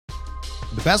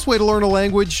The best way to learn a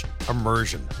language?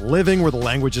 Immersion. Living where the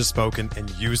language is spoken and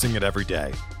using it every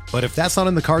day. But if that's not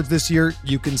in the cards this year,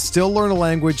 you can still learn a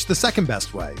language the second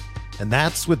best way, and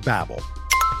that's with Babbel.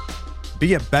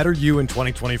 Be a better you in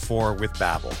 2024 with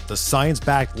Babbel, the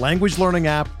science-backed language learning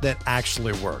app that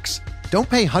actually works. Don't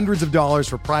pay hundreds of dollars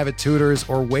for private tutors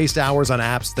or waste hours on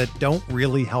apps that don't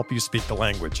really help you speak the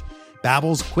language.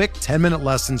 Babbel's quick 10-minute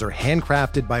lessons are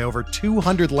handcrafted by over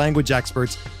 200 language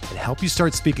experts and help you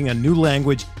start speaking a new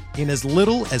language in as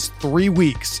little as 3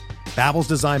 weeks. Babbel's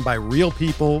designed by real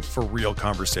people for real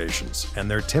conversations,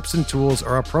 and their tips and tools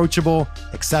are approachable,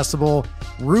 accessible,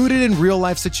 rooted in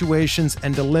real-life situations,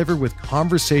 and delivered with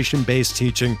conversation-based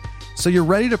teaching, so you're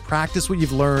ready to practice what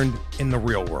you've learned in the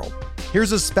real world.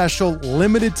 Here's a special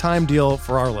limited-time deal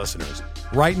for our listeners.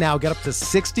 Right now, get up to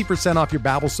 60% off your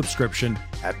Babbel subscription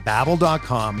at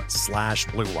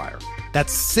babbel.com/Blue Wire.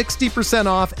 That's 60%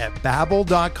 off at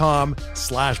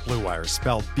babbel.com/Blue Wire,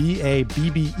 spelled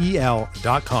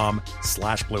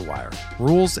BABBEL.com/Blue Wire.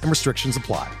 Rules and restrictions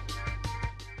apply.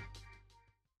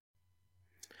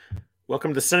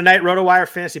 Welcome to Sunday Night RotoWire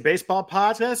Fantasy Baseball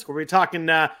Podcast, where we're talking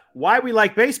why we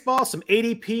like baseball, some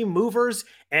ADP movers,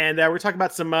 and we're talking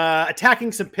about some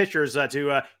attacking some pitchers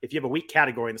to if you have a weak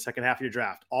category in the second half of your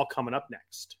draft. All coming up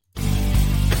next.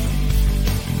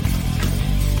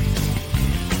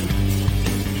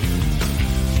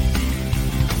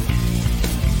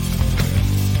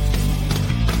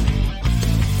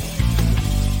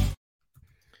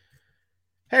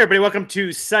 Hey, everybody. Welcome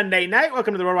to Sunday Night.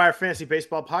 Welcome to the RotoWire Fantasy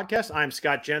Baseball Podcast. I'm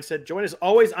Scott Jensen, joined as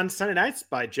always on Sunday nights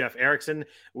by Jeff Erickson.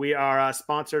 We are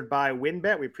sponsored by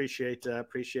WynnBET. We appreciate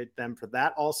them for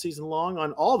that all season long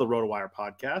on all the RotoWire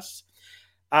podcasts.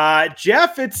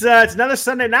 Jeff, it's another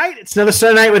Sunday night. It's another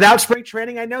Sunday night without spring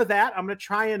training. I know that. I'm going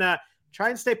to try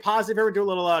and stay positive here. We'll do a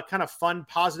little kind of fun,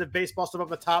 positive baseball stuff up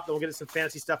the top. Then we'll get into some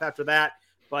fantasy stuff after that.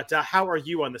 But how are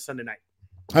you on the Sunday night?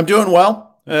 I'm doing well.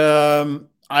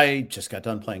 I just got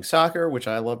done playing soccer, which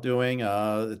I love doing.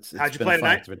 How'd you play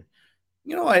tonight?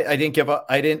 You know, I didn't give up.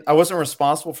 I wasn't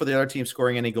responsible for the other team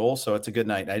scoring any goals, so it's a good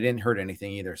night. I didn't hurt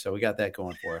anything either, so we got that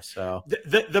going for us. So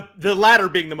the latter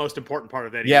being the most important part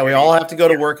of it. Yeah, we all have to go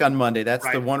to work on Monday. That's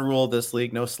right. The one rule of this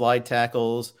league: no slide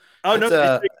tackles. Oh,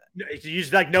 no! You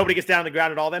just like nobody gets down on the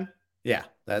ground at all. Then yeah,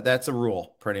 that's a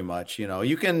rule pretty much. You know,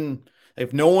 you can.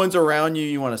 If no one's around you,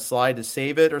 you want to slide to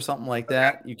save it or something like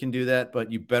that, you can do that, but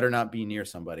you better not be near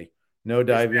somebody. No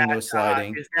diving, no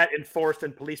sliding. Is that enforced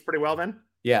and policed pretty well then?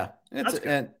 Yeah.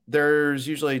 And there's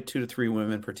usually 2 to 3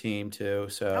 women per team too.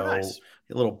 So nice.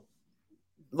 little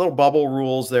bubble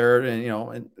rules there. And,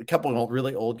 and a couple of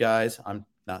really old guys. I'm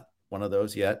not one of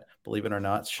those yet, believe it or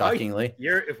not, shockingly.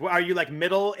 Are you like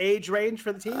middle age range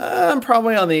for the team? I'm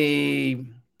probably on the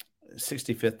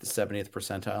 65th to 70th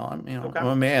percentile. I'm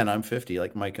a man. I'm 50,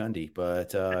 like Mike Gundy,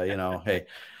 but hey,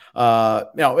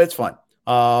 it's fun.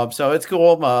 So it's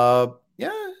cool. I'm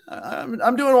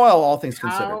doing well, all things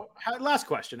considered. Last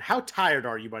question: how tired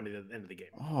are you by the end of the game?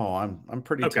 Oh, I'm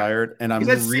pretty tired, and I'm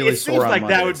really really sore. Like on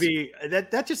that Mondays. would be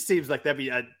that just seems like that'd be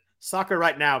a soccer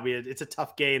right now. It's a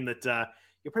tough game that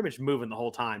you're pretty much moving the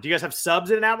whole time. Do you guys have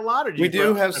subs in and out a lot, or we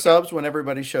do have subs when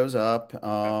everybody shows up?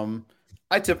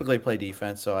 I typically play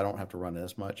defense, so I don't have to run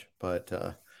as much. But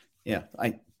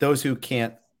those who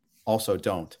can't also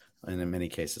don't. And in many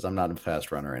cases, I'm not a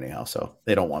fast runner anyhow, so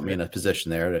they don't want me in a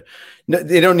position there.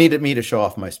 They don't need me to show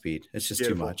off my speed. It's just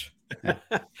Beautiful. Too much. Yeah.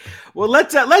 Well,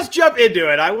 let's jump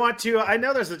into it. I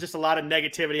know there's just a lot of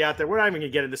negativity out there. We're not even going to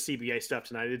get into CBA stuff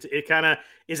tonight. It kind of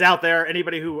is out there.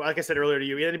 Anybody who, like I said earlier to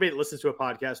you, anybody that listens to a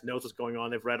podcast knows what's going on.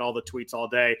 They've read all the tweets all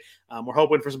day. We're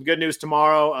hoping for some good news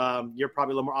tomorrow. You're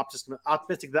probably a little more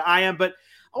optimistic than I am, but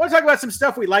I want to talk about some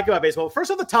stuff we like about baseball. First,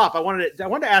 off the top, I wanted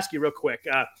to ask you real quick.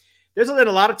 There's been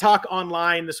a lot of talk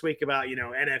online this week about,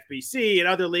 NFBC and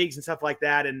other leagues and stuff like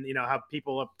that. And, how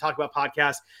people talk about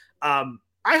podcasts.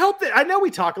 I know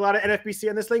we talk a lot of NFBC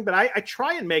on this thing, but I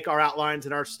try and make our outlines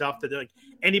and our stuff that like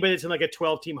anybody that's in like a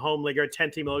 12-team home league or a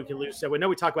 10-team league can lose. So we know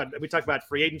we talk about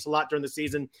free agents a lot during the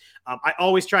season. I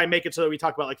always try and make it so that we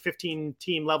talk about like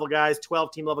 15-team level guys,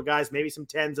 12-team level guys, maybe some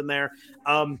 10s in there.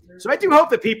 So I do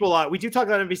hope that people we do talk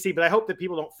about NFBC, but I hope that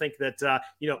people don't think that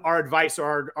our advice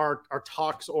or our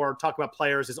talks or talk about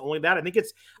players is only that. I think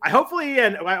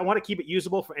and I want to keep it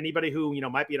usable for anybody who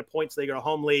might be in a points league or a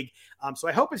home league. So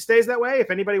I hope it stays that way. If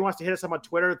anybody wants to hit us up on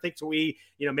Twitter, thinks we,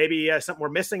 maybe something we're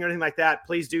missing or anything like that,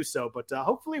 please do so. But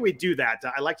hopefully we do that.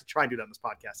 I like to try and do that on this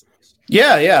podcast. At least.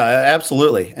 Yeah,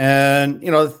 absolutely. And,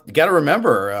 you got to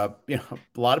remember, a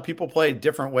lot of people play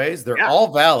different ways. They're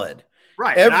all valid.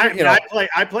 Right.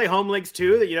 I play home leagues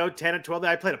too, that, 10 and 12.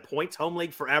 I played a points home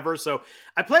league forever. So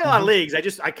I play a lot of leagues.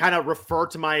 I kind of refer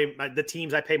to the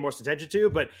teams I pay most attention to,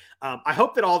 but I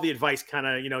hope that all the advice kind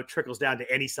of, trickles down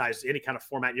to any size, any kind of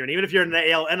format you're in. Even if you're in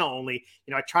the AL NL only,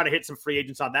 I try to hit some free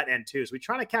agents on that end too. So we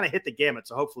try to kind of hit the gamut.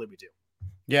 So hopefully we do.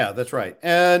 Yeah, that's right.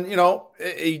 And,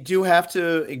 you do have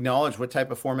to acknowledge what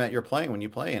type of format you're playing when you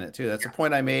play in it too. That's the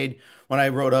point I made when I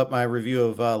wrote up my review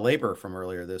of Labor from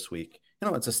earlier this week.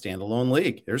 It's a standalone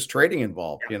league. There's trading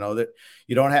involved, that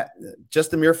you don't have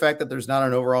just the mere fact that there's not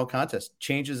an overall contest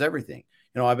changes everything.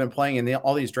 I've been playing in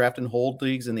all these draft and hold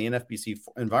leagues in the NFBC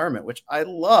environment, which I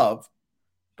love,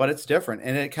 but it's different.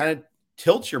 And it kind of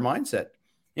tilts your mindset.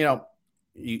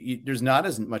 There's not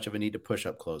as much of a need to push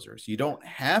up closers. You don't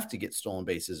have to get stolen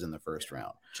bases in the first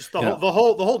round. Just the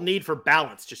whole need for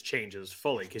balance just changes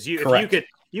fully. Cause if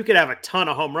you could have a ton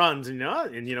of home runs and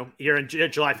you're in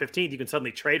July 15th, you can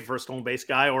suddenly trade for a stolen base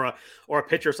guy or a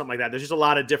pitcher or something like that. There's just a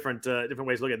lot of different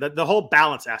ways to look at it. The whole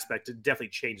balance aspect, it definitely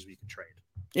changes when you can trade.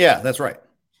 Yeah, that's right.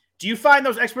 Do you find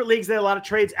those expert leagues that a lot of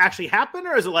trades actually happen,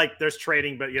 or is it like there's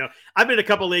trading, but I've been in a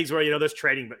couple of leagues where there's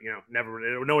trading, but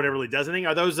no one ever really does anything.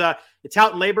 Are those it's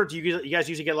out in Labor? Do you guys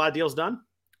usually get a lot of deals done?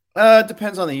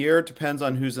 Depends on the year. It depends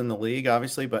on who's in the league,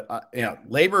 obviously. But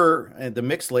Labor, the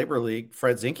mixed Labor league,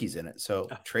 Fred Zinke's in it, so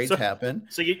trades happen.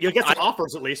 So you'll get some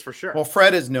offers at least for sure. Well,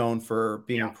 Fred is known for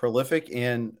being prolific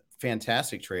and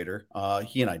fantastic trader.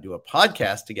 He and I do a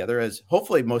podcast together, as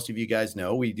hopefully most of you guys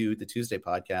know. We do the Tuesday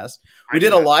podcast. We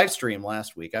did a live stream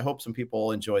last week. I hope some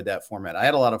people enjoyed that format. I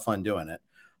had a lot of fun doing it.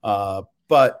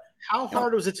 But how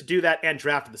hard was it to do that and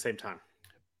draft at the same time?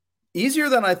 Easier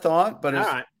than I thought, but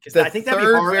I think that'd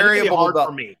be hard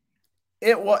for me.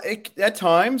 It at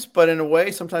times, but in a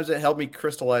way, sometimes it helped me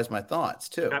crystallize my thoughts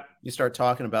too. Yep. You start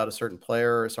talking about a certain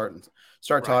player, start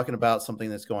talking about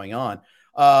something that's going on.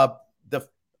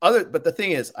 But the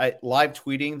thing is, live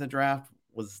tweeting the draft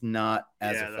was not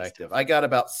as effective. I got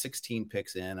about 16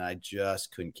 picks in. I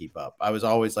just couldn't keep up. I was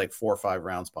always like 4 or 5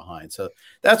 rounds behind. So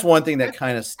that's one thing that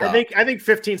kind of stopped. I think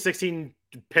 15, 16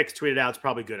 picks tweeted out is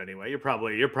probably good anyway. You're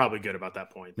probably good about that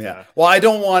point. Yeah. Well, I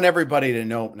don't want everybody to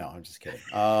know. No, I'm just kidding.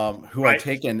 Who I've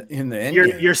taken in the end.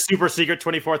 Your super secret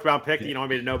 24th round pick that you don't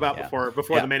want me to know about before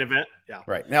the main event. Yeah.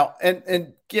 Right. Now,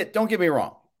 don't get me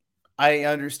wrong. I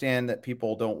understand that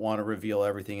people don't want to reveal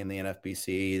everything in the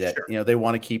NFBC, that they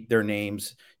want to keep their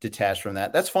names detached from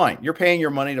that. That's fine. You're paying your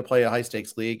money to play a high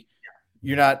stakes league.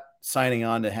 You're not signing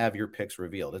on to have your picks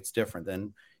revealed. It's different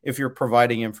than if you're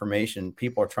providing information.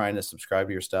 People are trying to subscribe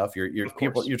to your stuff.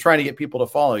 You're trying to get people to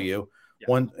follow you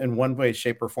one way,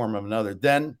 shape, or form of another.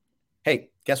 Then, hey,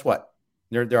 guess what?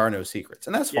 There are no secrets,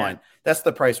 and that's fine. That's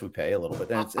the price we pay a little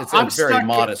bit. And it's a very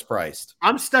modest price.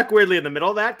 I'm stuck weirdly in the middle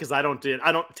of that because I don't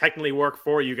technically work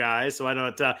for you guys, so I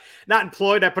don't not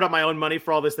employed. I put up my own money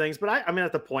for all these things, but I'm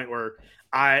at the point where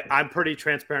I'm pretty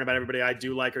transparent about everybody I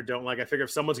do like or don't like. I figure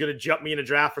if someone's going to jump me in a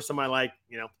draft for someone I like,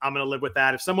 I'm going to live with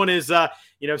that. If someone is,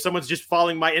 if someone's just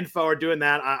following my info or doing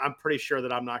that, I'm pretty sure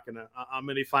that I'm going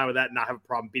to be fine with that and not have a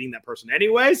problem beating that person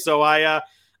anyway. So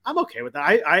I'm okay with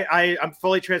that. I'm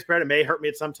fully transparent. It may hurt me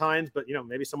at sometimes, but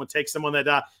maybe someone takes someone that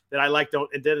I like don't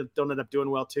end up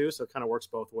doing well too. So it kind of works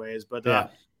both ways. But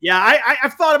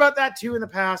I've thought about that too in the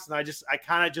past, and I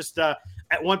kind of just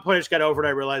at one point I just got over it.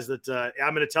 I realized that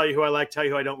I'm going to tell you who I like, tell you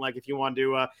who I don't like. If you want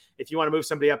to move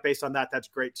somebody up based on that, that's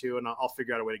great too, and I'll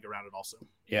figure out a way to get around it also.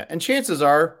 Yeah, and chances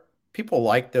are people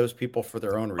like those people for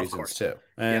their own reasons too.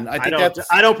 And I think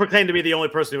I don't proclaim to be the only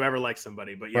person who ever likes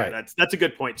somebody, but that's a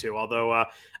good point too. Although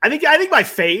I think my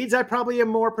fades I probably am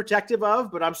more protective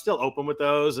of, but I'm still open with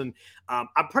those. And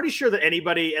I'm pretty sure that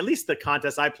anybody, at least the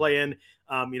contest I play in,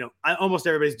 almost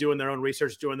everybody's doing their own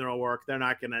research, doing their own work. They're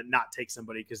not going to not take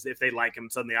somebody because if they like them,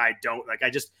 suddenly I don't.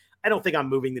 I don't think I'm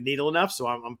moving the needle enough, so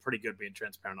I'm pretty good being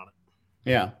transparent on it.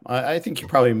 Yeah, I think you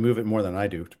probably move it more than I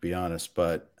do, to be honest.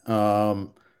 But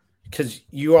because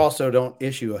you also don't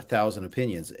issue 1,000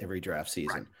 opinions every draft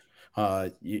season,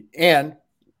 and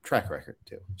track record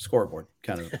too, scoreboard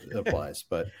kind of applies.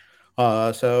 But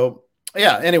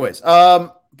anyways,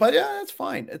 but yeah, it's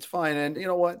fine. It's fine. And you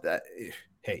know what?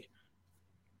 Hey,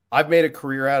 I've made a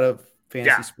career out of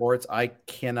fantasy sports. I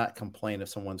cannot complain if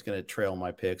someone's going to trail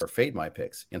my picks or fade my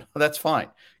picks. That's fine.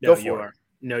 Go for it.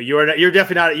 No, you are not. You're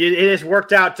definitely not. It has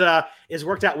worked out. It's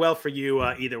worked out well for you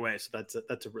either way. So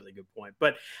that's a really good point.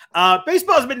 But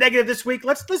baseball has been negative this week.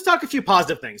 Let's talk a few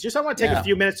positive things. I want to take a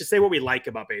few minutes to say what we like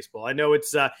about baseball. I know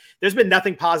it's there's been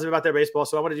nothing positive about their baseball,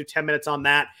 so I want to do 10 minutes on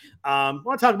that. I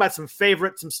want to talk about some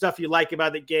favorites, some stuff you like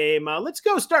about the game. Let's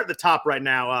go start at the top right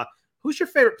now. Who's your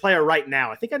favorite player right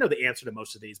now? I think I know the answer to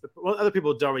most of these, but other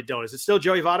people already don't. Is it still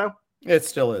Joey Votto? It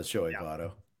still is Joey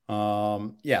Votto.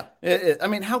 Yeah. I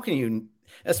mean, how can you,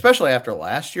 especially after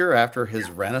last year, after his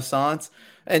renaissance,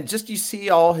 and just you see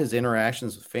all his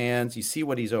interactions with fans, you see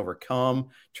what he's overcome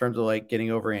in terms of like getting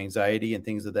over anxiety and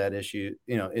things of that issue,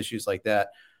 issues like that.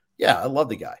 Yeah, I love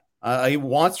the guy. He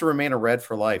wants to remain a Red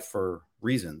for life for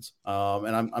reasons,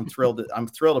 and I'm thrilled. I'm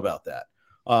thrilled about that.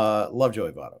 Love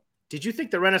Joey Votto. Did you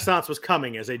think the Renaissance was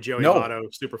coming as a Joey No.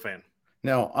 Votto super fan?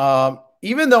 No.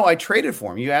 Even though I traded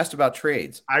for him, you asked about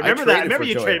trades. I remember that. I remember for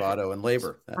you Joey traded Votto and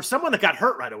Labor for someone that got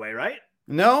hurt right away, right?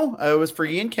 No, it was for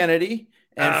Ian Kennedy.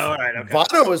 And okay.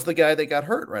 Votto was the guy that got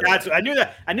hurt right away. I knew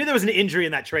that. I knew there was an injury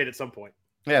in that trade at some point.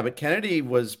 Yeah, but Kennedy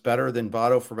was better than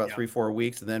Votto for about 3-4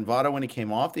 weeks. And then Votto, when he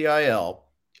came off the IL,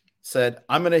 said,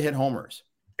 I'm going to hit homers.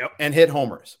 And hit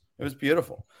homers. It was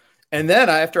beautiful. And then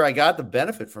after I got the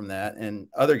benefit from that, and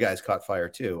other guys caught fire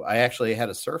too, I actually had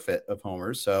a surfeit of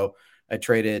homers. So I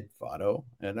traded Votto,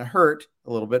 and it hurt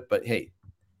a little bit. But hey,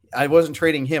 I wasn't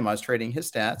trading him. I was trading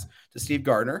his stats to Steve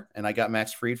Gardner, and I got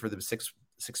Max Fried for the six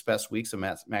best weeks of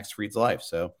Max Fried's life.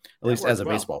 So at least as a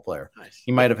baseball player,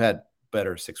 he might have had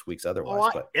better 6 weeks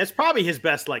otherwise. But it's probably his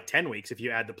best 10 weeks if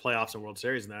you add the playoffs and World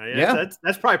Series in there. Yeah.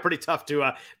 That's probably pretty tough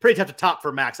to top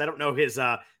for Max. I don't know his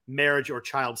marriage or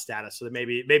child status, so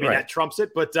maybe right. That trumps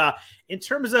it. But in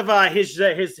terms of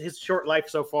his short life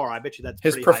so far, I bet you that's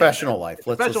his professional life.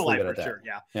 Let's leave it at that. Sure.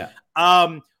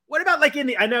 Yeah. What about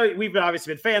I know we've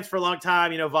obviously been fans for a long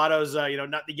time. Votto's,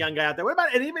 not the young guy out there. What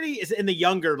about anybody is in the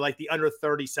younger, the under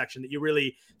 30 section that you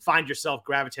really find yourself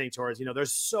gravitating towards?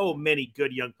 There's so many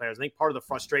good young players. I think part of the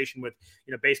frustration with,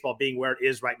 baseball being where it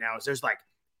is right now is there's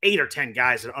 8 or 10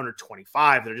 guys that are under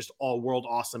 25 that are just all world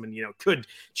awesome and, could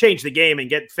change the game and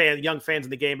get young fans in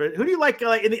the game. But who do you like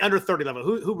in the under 30 level?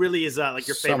 Who really is your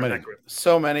favorite in that group?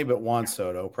 So many, but Juan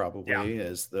Soto probably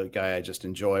is the guy I just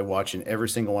enjoy watching every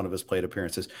single one of his plate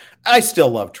appearances. I still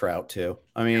love Trout too.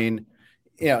 I mean,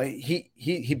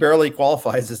 he barely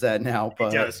qualifies as that now,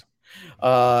 but he does.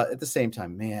 At the same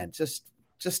time, man, just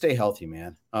stay healthy,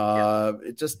 man.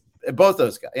 Just both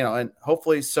those guys, and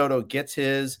hopefully Soto gets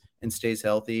his and stays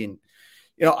healthy. And,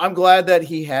 I'm glad that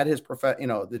he had his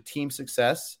the team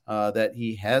success, that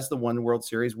he has the one World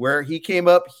Series where he came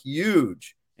up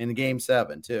huge in Game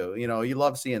 7 too. You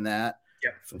love seeing that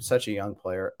from such a young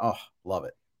player. Oh, love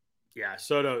it. Yeah.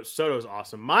 Soto's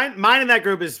awesome. Mine in that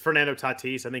group is Fernando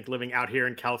Tatis. I think living out here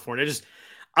in California,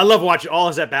 I love watching all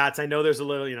his at-bats. I know there's a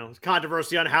little,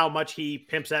 controversy on how much he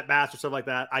pimps at-bats or stuff like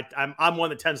that. I'm one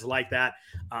that tends to like that.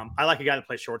 I like a guy that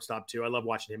plays shortstop too. I love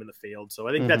watching him in the field. So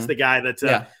I think that's the guy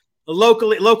that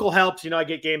local helps. I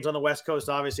get games on the West Coast,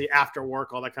 obviously after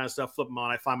work, all that kind of stuff. Flip them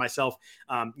on. I find myself,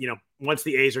 once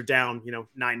the A's are down,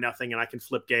 9-0, and I can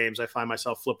flip games, I find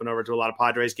myself flipping over to a lot of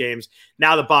Padres games.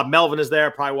 Now that Bob Melvin is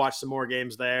there, probably watch some more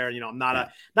games there. I'm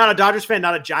not a Dodgers fan,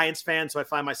 not a Giants fan, so I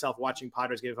find myself watching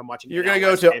Padres games. If I'm watching, you're going to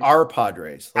go to games. Our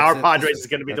Padres. Padres is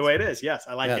going to be the way it is. Yes,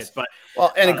 I like it. But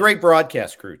a great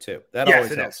broadcast crew too. That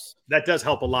always helps. That does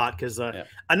help a lot because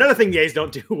another thing the A's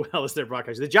don't do well is their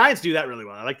broadcast. The Giants do that really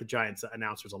well. I like the Giants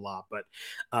announcers a lot, but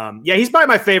he's probably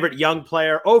my favorite young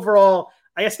player overall.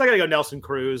 I guess I got to go Nelson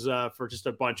Cruz for just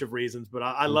a bunch of reasons, but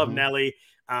I love Nelly.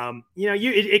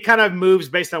 It kind of moves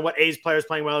based on what A's players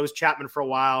playing well. It was Chapman for a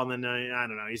while, and then I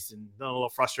don't know, he's a little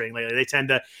frustrating lately. They tend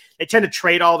to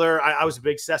trade all their. I was a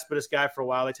big Cespedes guy for a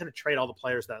while. They tend to trade all the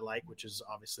players that I like, which is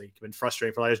obviously been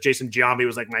frustrating for a lot. Jason Giambi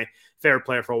was my favorite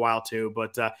player for a while too.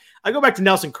 But I go back to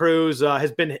Nelson Cruz.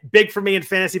 Has been big for me in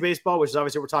fantasy baseball, which is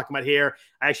obviously what we're talking about here.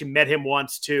 I actually met him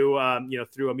once too,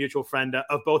 through a mutual friend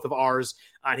of both of ours,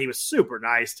 and he was super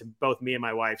nice to both me and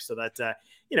my wife. So that.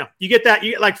 You get that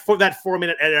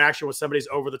 4-minute interaction with somebody's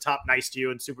over the top nice to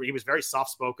you and super. He was very soft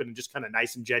spoken and just kind of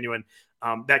nice and genuine.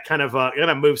 That kind of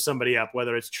moves somebody up,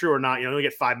 whether it's true or not. You only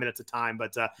get 5 minutes of time,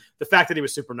 but the fact that he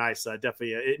was super nice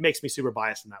definitely it makes me super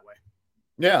biased in that way.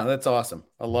 Yeah, that's awesome.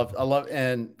 I love,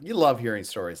 and you love hearing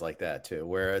stories like that too,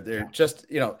 where they're just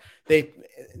they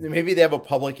have a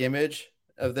public image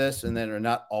of this, and then are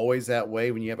not always that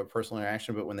way when you have a personal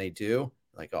interaction, but when they do.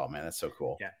 Oh man, that's so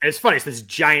cool. Yeah, and it's funny. It's this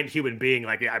giant human being.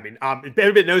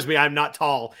 Everybody knows me. I'm not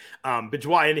tall, but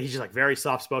Dwight, he's just very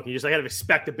soft spoken. You just kind of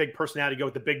expect a big personality to go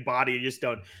with the big body. You just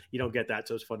don't get that.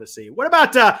 So it's fun to see. What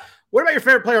about your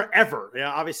favorite player ever?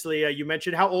 Yeah, obviously you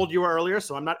mentioned how old you were earlier,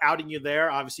 so I'm not outing you there.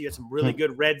 Obviously, you had some really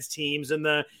good Reds teams in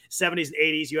the 70s and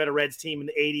 80s. You had a Reds team in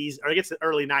the 80s, or I guess the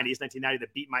early 90s, 1990,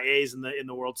 that beat my A's in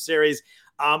the World Series.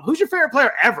 Who's your favorite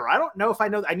player ever? I don't know if I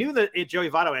know. I knew the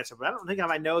Joey Votto answer, but I don't think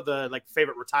I know the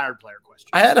favorite retired player question.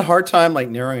 I had a hard time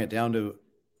narrowing it down to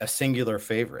a singular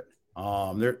favorite.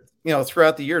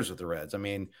 Throughout the years with the Reds. I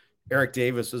mean, Eric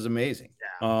Davis was amazing.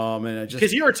 And I just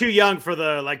because you were too young for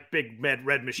the like big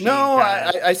red machine. No,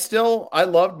 I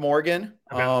loved Morgan.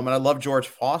 Okay. And I loved George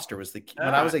Foster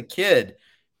when I was a kid,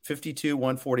 52,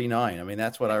 149. I mean,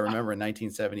 that's what I remember in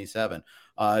 1977,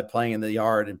 playing in the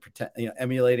yard and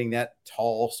emulating that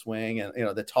tall swing and,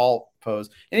 the tall pose.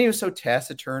 And he was so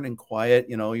taciturn and quiet.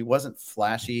 He wasn't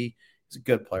flashy. He's a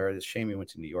good player. It's a shame he went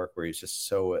to New York where he was just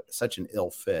such an ill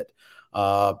fit.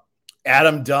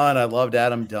 Adam Dunn. I loved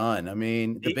Adam Dunn. I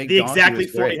mean, the exactly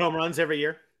 40 home runs every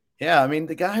year. Yeah. I mean,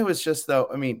 the guy was just,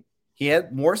 he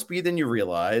had more speed than you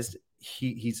realized.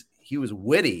 He was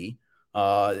witty,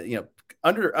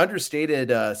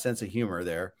 understated sense of humor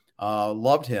there.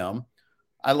 Loved him.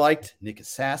 I liked Nick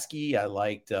Saski. I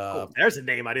liked, there's a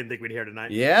name I didn't think we'd hear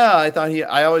tonight. Yeah.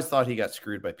 I always thought he got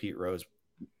screwed by Pete Rose,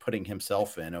 putting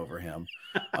himself in over him,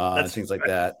 things like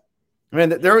that. I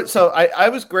mean, I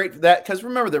was great for that because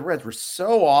remember the Reds were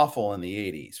so awful in the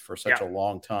 80s for such a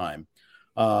long time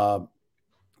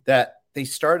that they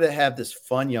started to have this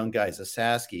fun young guys,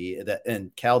 Saski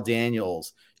and Cal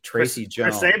Daniels, Tracy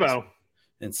Jones,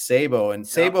 and Sabo,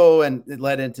 and it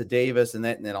led into Davis, and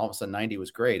then all of a sudden 90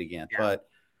 was great again. Yeah. But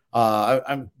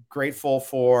I'm grateful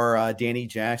for Danny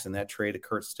Jackson, that trade of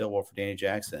Kurt Stillwell for Danny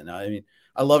Jackson. I mean,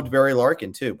 I loved Barry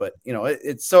Larkin too, but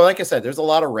it's so like I said, there's a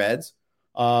lot of Reds.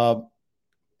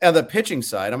 On the pitching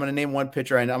side, I'm going to name one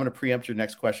pitcher, and I'm going to preempt your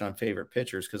next question on favorite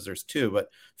pitchers because there's two. But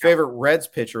favorite Reds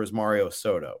pitcher was Mario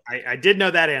Soto. I did know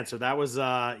that answer. That was,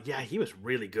 he was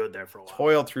really good there for a while.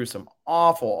 Toiled through some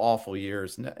awful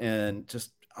years, and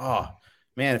just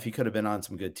man, if he could have been on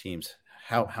some good teams,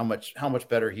 how much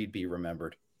better he'd be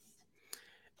remembered.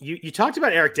 You talked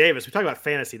about Eric Davis. We talked about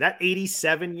fantasy. That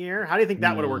 87 year, how do you think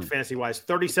that would have worked fantasy wise?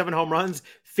 37 home runs,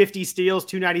 50 steals,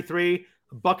 293.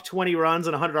 $120 runs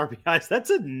and 100 RBIs. That's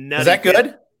a nutty. Is that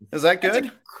good? Is that good? That's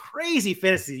a crazy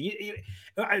fantasy.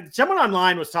 Someone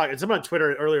online was talking. Someone on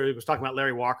Twitter earlier was talking about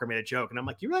Larry Walker. Made a joke, and I'm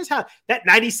like, you realize how that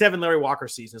 97 Larry Walker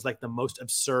season is like the most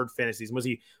absurd fantasy season? Was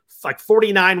he like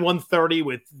 49, 130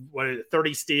 with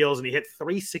 30 steals, and he hit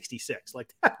 366?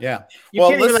 Like, yeah. you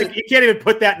can't even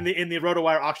put that in the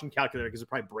RotoWire auction calculator because it'd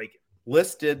probably break it.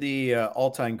 List did the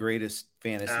all-time greatest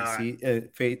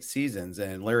fantasy seasons,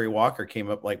 and Larry Walker came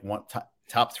up like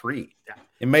top three,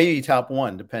 and maybe top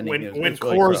one, depending. When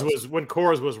Coors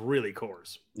was really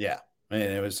Coors. Yeah, and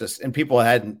it was just, and people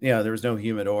hadn't, there was no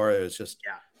humidor. It was just,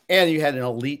 and you had an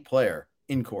elite player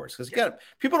in Coors because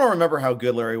people don't remember how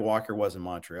good Larry Walker was in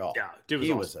Montreal. Yeah, dude,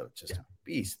 he was a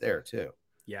beast there too.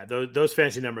 Yeah, those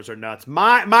fantasy numbers are nuts.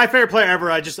 My favorite player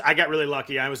ever, I got really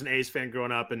lucky. I was an A's fan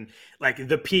growing up, and like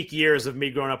the peak years of me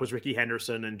growing up was Ricky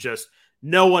Henderson, and just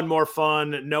no one more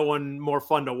fun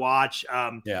to watch.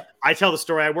 I tell the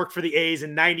story. I worked for the A's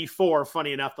in '94.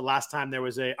 Funny enough, the last time there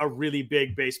was a really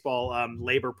big baseball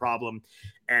labor problem,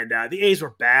 and the A's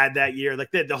were bad that year.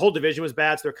 Like the whole division was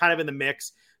bad, so they're kind of in the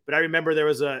mix. But I remember there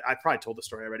was I probably told the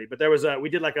story already, but there was we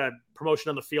did like a promotion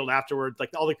on the field afterwards.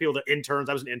 Like all the people, the interns,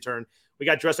 I was an intern. We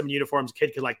got dressed up in uniforms. A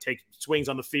kid could like take swings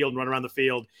on the field and run around the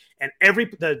field. And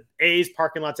the A's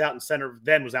parking lot's out in center,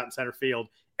 then was out in center field.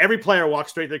 Every player walked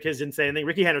straight to the kids, didn't say anything.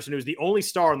 Ricky Henderson, who was the only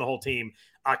star on the whole team,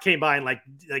 came by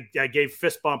and gave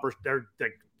fist bump or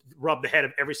rubbed the head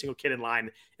of every single kid in line.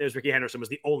 It was Ricky Henderson was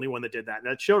the only one that did that.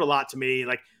 And that showed a lot to me.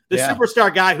 Like the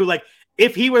superstar guy who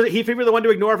if he were the one to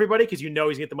ignore everybody, because he's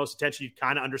going to get the most attention, you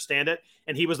kind of understand it.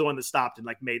 And he was the one that stopped and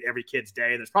made every kid's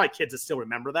day. And there's probably kids that still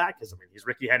remember that because he's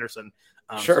Ricky Henderson.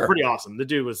 Sure. So pretty awesome. The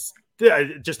dude was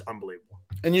just unbelievable.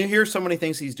 And you hear so many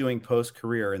things he's doing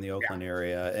post-career in the Oakland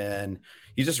area, and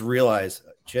you just realize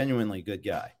genuinely good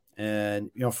guy.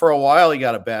 And, for a while he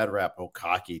got a bad rap. Oh,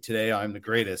 cocky. Today I'm the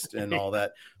greatest and all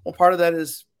that. Well, part of that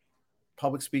is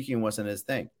public speaking wasn't his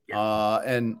thing.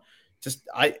 And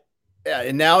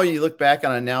now you look back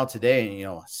on it now today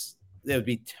and, it would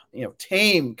be,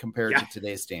 tame compared to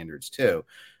today's standards too.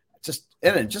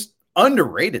 Just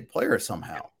underrated player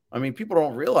somehow. I mean, people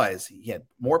don't realize he had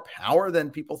more power than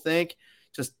people think.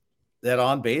 Just that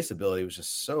on-base ability was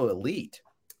just so elite.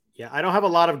 Yeah, I don't have a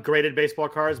lot of graded baseball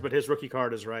cards, but his rookie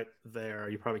card is right there.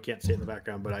 You probably can't see it in the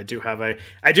background, but I do have a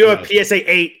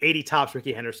PSA 80 Topps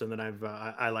Ricky Henderson that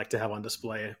I like to have on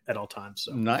display at all times.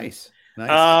 So nice.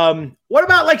 What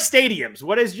about stadiums?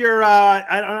 What is your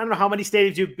I don't know how many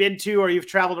stadiums you've been to or you've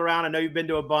traveled around. I know you've been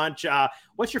to a bunch.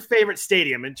 What's your favorite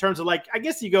stadium in terms of I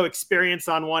guess you go experience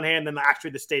on one hand, then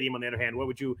actually the stadium on the other hand. What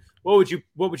would you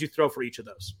throw for each of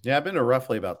those? Yeah, I've been to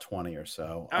roughly about 20 or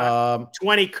so.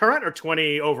 20 current or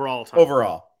 20 overall?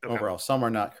 Overall, some are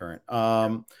not current.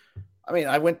 I mean,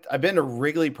 I've been to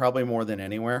Wrigley probably more than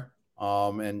anywhere.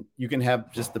 And you can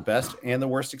have just the best and the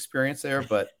worst experience there,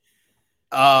 but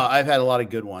I've had a lot of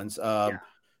good ones.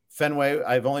 Fenway,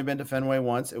 I've only been to Fenway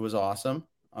once. It was awesome.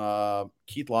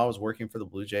 Keith Law was working for the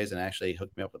Blue Jays and actually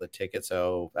hooked me up with a ticket,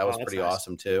 so that was pretty nice.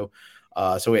 Awesome too.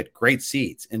 So we had great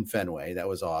seats in Fenway. That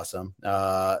was awesome.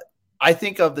 I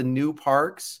think of the new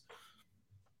parks,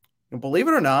 believe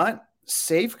it or not,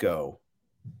 Safeco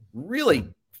really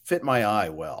fit my eye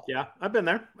well. Yeah, I've been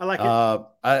there. I like it.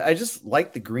 I just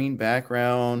like the green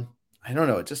background. I don't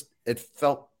know. It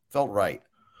felt right.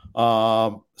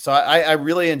 So I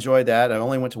really enjoyed that. I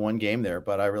only went to one game there,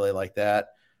 but I really like that.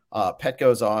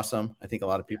 Petco is awesome. I think a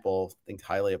lot of people think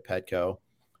highly of Petco.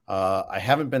 I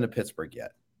haven't been to Pittsburgh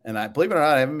yet. And I believe it or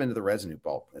not, I haven't been to the Reds New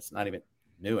Bowl. It's not even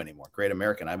new anymore. Great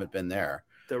American. I haven't been there.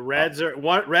 The Reds are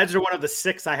one of the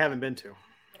 6 I haven't been to.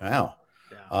 Wow.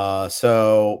 Yeah.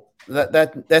 So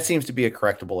that seems to be a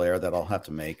correctable error that I'll have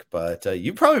to make. But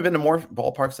you've probably been to more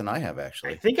ballparks than I have,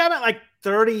 actually. I think I'm at like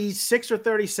 36 or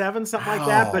 37, something like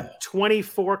that. But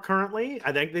 24 currently.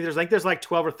 I think there's like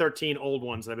 12 or 13 old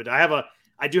ones.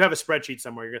 I do have a spreadsheet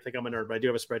somewhere. You're gonna think I'm a nerd, but I do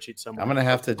have a spreadsheet somewhere. I'm gonna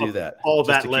have to do that. All of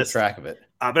that to list. Keep track of it.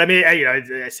 But I mean,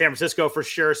 San Francisco for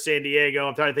sure, San Diego.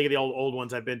 I'm trying to think of the old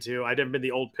ones I've been to. I've been to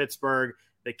the old Pittsburgh,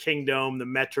 the Kingdome, the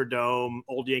Metrodome,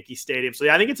 old Yankee Stadium. So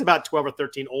yeah, I think it's about 12 or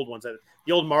 13 old ones.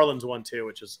 The old Marlins one too,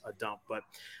 which is a dump. But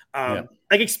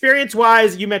like experience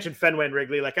wise, you mentioned Fenway and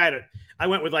Wrigley. Like I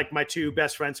went with like my 2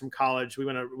 best friends from college. We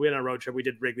went on a road trip. We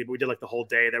did Wrigley, but we did like the whole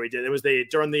day that we did. It was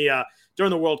during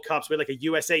the World Cups. We had like a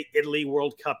USA Italy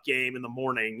World Cup game in the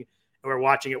morning. And we were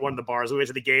watching at one of the bars. We went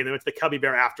to the game. Then went to the Cubby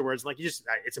Bear afterwards. Like it's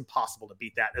impossible to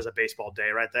beat that as a baseball day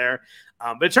right there.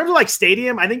 But in terms of like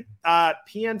stadium, I think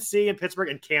PNC and Pittsburgh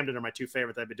and Camden are my 2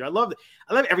 favorites I've been to. I love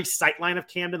every sight line of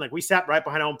Camden. Like we sat right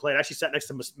behind home plate. I actually sat next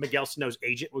to Miguel Sano's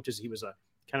agent, he was a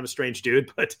kind of a strange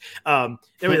dude. But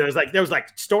there was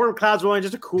like storm clouds rolling.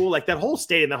 Just a cool like that whole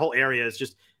stadium, that whole area is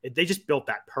just they just built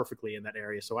that perfectly in that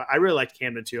area. So I really liked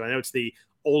Camden too. I know it's the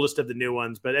oldest of the new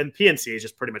ones, and PNC is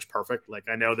just pretty much perfect. Like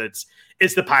I know that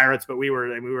it's the Pirates, but we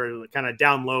were kind of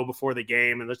down low before the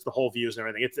game, and that's the whole views and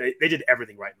everything. They did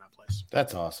everything right in that place.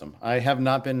 That's awesome. I have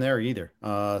not been there either.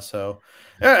 So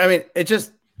I mean, it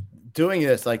just doing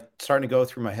this like starting to go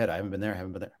through my head. I haven't been there.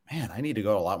 Man, I need to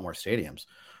go to a lot more stadiums.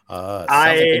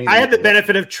 I had the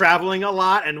benefit of traveling a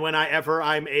lot, and whenever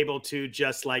I'm able to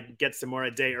just like get somewhere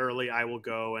a day early, I will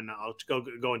go and I'll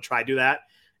go and try do that.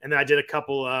 And then I did a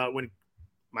couple when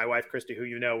my wife Christy, who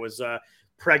was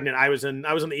pregnant. I was on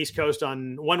the East Coast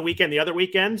on one weekend, the other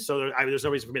weekend, so there's no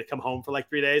reason for me to come home for like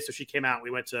 3 days. So she came out.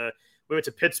 We went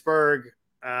to Pittsburgh,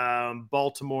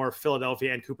 Baltimore,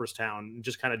 Philadelphia, and Cooperstown, and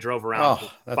just kind of drove around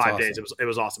for 5 days. It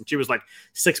was awesome. She was like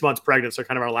 6 months pregnant, so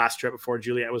kind of our last trip before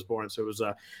Juliet was born. So it was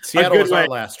Seattle was our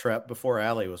last trip before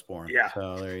Allie was born. Yeah,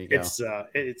 so there you go.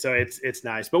 It's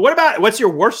nice. But what's your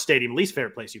worst stadium, least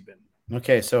favorite place you've been?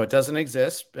 Okay, so it doesn't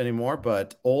exist anymore,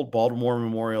 but old Baltimore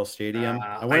Memorial Stadium.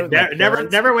 I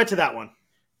never went to that one.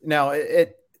 Now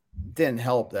it didn't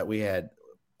help that we had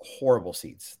horrible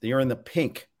seats. They were in the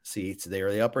pink seats. They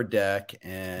were the upper deck,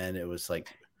 and it was like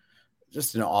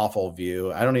just an awful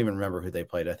view. I don't even remember who they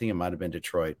played. I think it might have been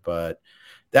Detroit, but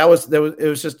it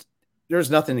was just there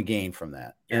was nothing to gain from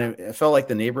that. Yeah. And it felt like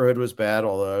the neighborhood was bad,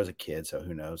 although I was a kid, so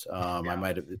who knows? I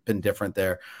might have been different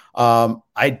there.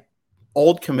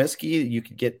 Old Comiskey, you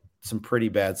could get some pretty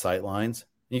bad sight lines.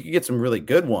 You could get some really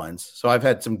good ones. So I've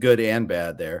had some good and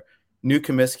bad there. New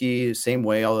Comiskey, same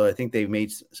way, although I think they've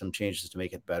made some changes to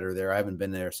make it better there. I haven't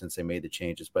been there since they made the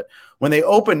changes. But when they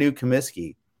opened New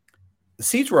Comiskey, the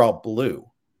seats were all blue,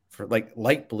 for like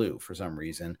light blue for some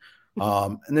reason.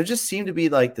 And there just seemed to be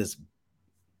like this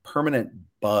permanent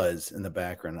buzz in the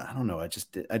background. I don't know. I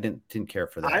didn't care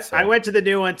for that. I went to the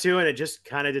new one too, and it just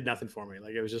kind of did nothing for me.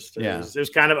 Like it was just, it was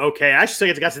kind of okay. I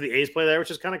actually got to the A's play there, which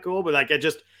is kind of cool, but like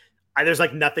there's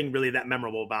like nothing really that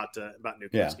memorable about New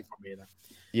Comiskey for me either.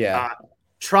 Yeah.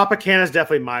 Tropicana is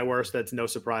definitely my worst. That's no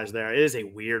surprise there. It is a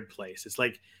weird place. It's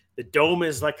like the dome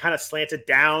is like kind of slanted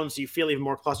down, so you feel even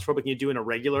more claustrophobic than you do in a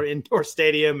regular indoor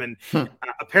stadium. And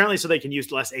apparently, so they can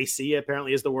use less AC.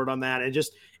 Apparently, is the word on that. And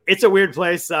just it's a weird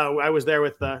place. I was there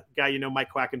with the guy,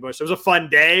 Mike Quackenbush. It was a fun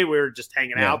day. We were just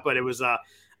hanging out, but it's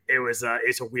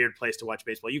a weird place to watch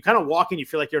baseball. You kind of walk in, you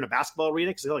feel like you're in a basketball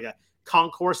arena because it's like a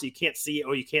concourse. So you can't see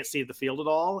the field at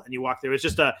all, and you walk there.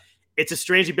 It's a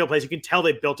strangely built place. You can tell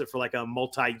they built it for like a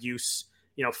multi-use,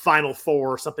 Final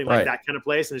Four or something like that kind of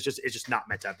place. And it's just not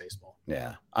meant to have baseball.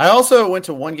 Yeah. I also went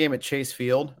to one game at Chase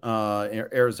Field, in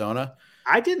Arizona.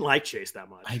 I didn't like Chase that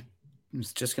much. I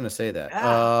was just going to say that.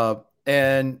 Yeah.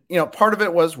 And part of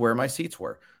it was where my seats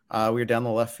were. We were down the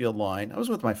left field line. I was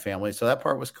with my family, so that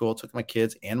part was cool. Took my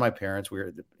kids and my parents. We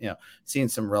were, seeing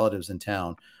some relatives in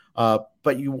town.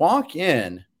 But you walk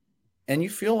in, and you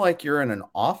feel like you're in an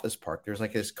office park. There's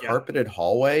like this carpeted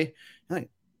hallway. You're like,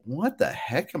 what the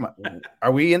heck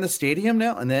are we in the stadium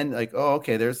now? And then like, oh,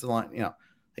 okay, there's the line,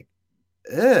 like,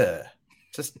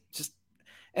 just,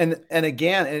 and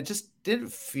again, and it just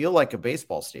didn't feel like a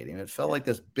baseball stadium. It felt like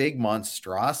this big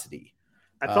monstrosity.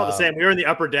 I felt the same. We were in the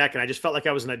upper deck, and I just felt like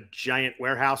I was in a giant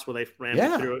warehouse where they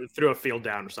ran through a field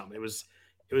down or something. It was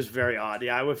very odd.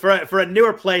 Yeah, for a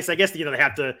newer place, I guess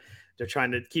they're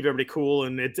trying to keep everybody cool,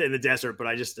 and it's in the desert. But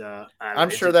I just I'm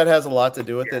sure that has a lot to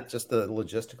do with it, just the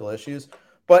logistical issues.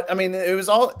 But I mean, it was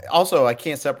also I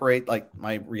can't separate like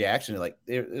my reaction. Like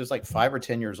it was like 5 or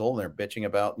 10 years old, and they're bitching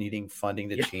about needing funding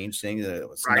to change things. It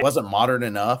wasn't modern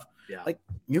enough. Yeah. Like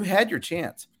you had your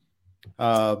chance.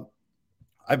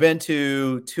 I've been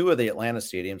to 2 of the Atlanta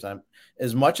stadiums.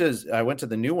 As much as I went to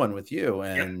the new one with you,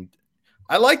 and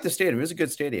I liked the stadium. It was a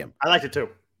good stadium. I liked it too.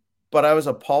 But I was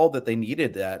appalled that they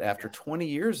needed that after 20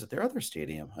 years at their other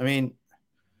stadium. I mean,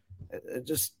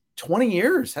 just 20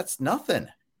 years. That's nothing.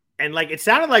 And like it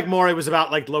sounded like more it was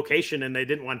about like location, and they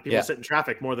didn't want people to sit in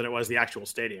traffic more than it was the actual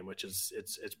stadium, which is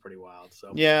it's pretty wild.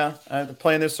 So they're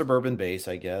playing their suburban base,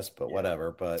 I guess, but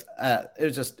whatever. But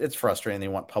it's frustrating. They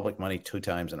want public money 2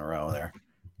 times in a row there.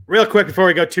 Real quick before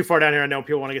we go too far down here, I know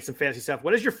people want to get some fancy stuff.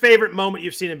 What is your favorite moment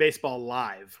you've seen in baseball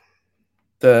live?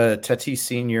 The Tatis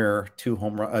Sr.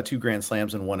 2 grand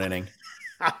slams in 1 inning.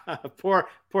 poor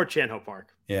Chan Ho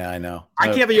Park. Yeah, I know. I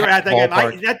can't believe you were at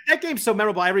that game. That game's so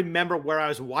memorable. I remember where I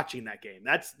was watching that game.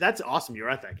 That's awesome. You were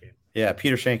at that game. Yeah,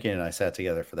 Peter Shankin and I sat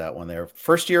together for that one there.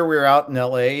 First year we were out in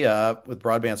LA with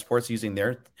Broadband Sports using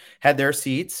their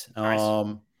seats.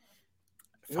 Nice.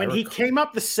 When he came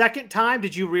up the second time,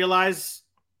 did you realize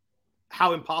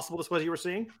how impossible this was you were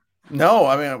seeing? No,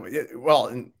 I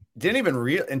mean, didn't even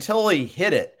until he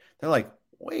hit it. They're like,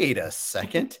 wait a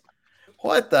second.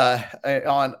 What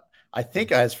I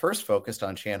think I was first focused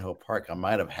on Chan Ho Park. I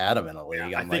might have had him in a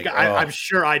league. I'm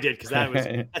sure I did, because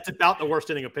that's about the worst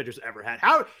inning a pitcher's ever had.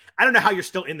 I don't know how you're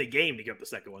still in the game to give up the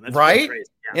second one. That's right. Crazy.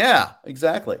 Yeah,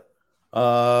 exactly.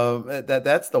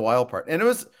 That's the wild part. And it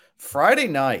was Friday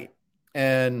night,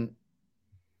 and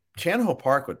Chan Ho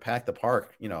Park would pack the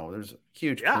park. There's a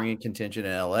huge Korean contingent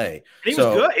in LA. And he was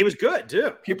good. He was good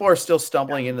too. People are still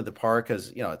stumbling into the park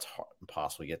because it's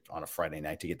impossible to get on a Friday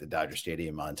night to get to Dodger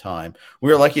Stadium on time.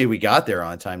 We were lucky we got there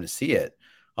on time to see it.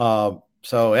 That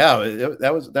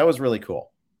was really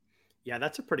cool. Yeah,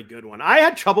 that's a pretty good one. I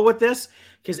had trouble with this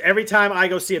because every time I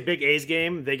go see a big A's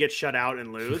game, they get shut out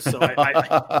and lose. So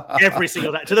I every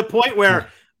single time, to the point where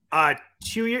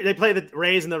 2 years they played the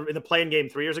Rays in the play-in game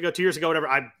 3 years ago, 2 years ago,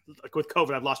 whatever. With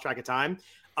COVID, I've lost track of time.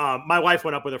 My wife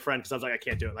went up with a friend because I was like, I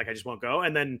can't do it. Like, I just won't go.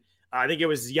 And then I think it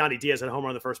was Yandy Diaz had a home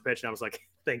run on the first pitch, and I was like,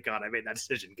 thank God I made that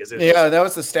decision, because that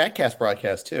was the StatCast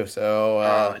broadcast too.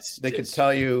 So they could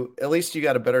tell you, at least you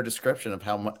got a better description of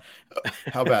how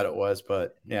bad it was.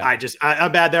 But yeah,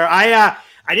 I'm bad there.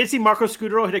 I did see Marco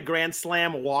Scudero hit a grand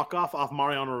slam walk-off off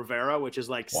Mariano Rivera, which is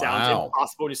like sounds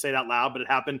impossible when you say it out loud, but it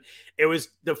happened. It was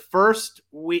the first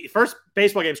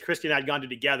baseball games Christy and I had gone to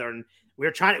together, and we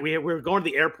were going to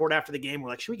the airport after the game. We're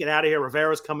like, should we get out of here?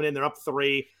 Rivera's coming in. They're up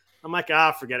 3. I'm like,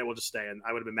 forget it. We'll just stay. And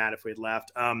I would have been mad if we had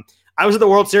left. I was at the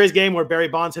World Series game where Barry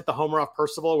Bonds hit the homer off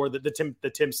Percival, where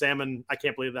the Tim Salmon. I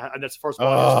can't believe that. That's the first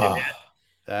ball hit.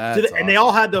 And they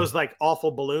all had those like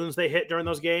awful balloons they hit during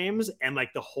those games, and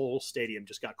like the whole stadium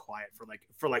just got quiet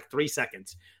for like 3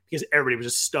 seconds because everybody was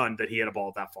just stunned that he hit a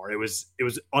ball that far. It was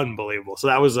unbelievable. So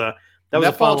that was a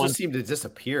ball just seemed to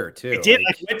disappear too. It did.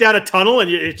 Like, went down a tunnel, and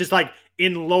it's just like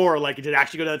in lore, like it did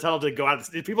actually go down the tunnel to go out.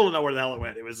 People don't know where the hell it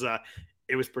went.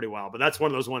 It was pretty wild, but that's one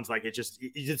of those ones like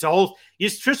it's a whole.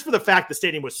 Just for the fact the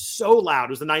stadium was so loud. It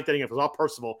was the 9th inning. It was all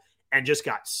Percival, and just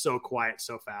got so quiet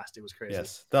so fast. It was crazy.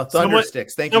 Yes, the Thunder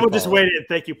Sticks. Thank you. Someone just waited.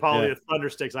 Thank you, Paulie. Yeah. The Thunder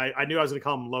Sticks. I knew I was going to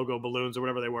call them logo balloons or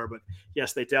whatever they were, but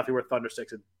yes, they definitely were Thunder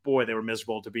Sticks. And boy, they were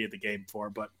miserable to be at the game for.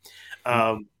 But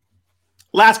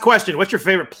last question: what's your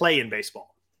favorite play in baseball?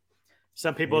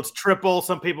 Some people it's triple.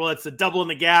 Some people it's a double in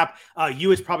the gap.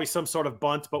 It's probably some sort of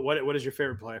bunt. But what is your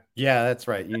favorite play? Yeah, that's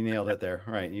right. You nailed it there.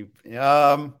 Right.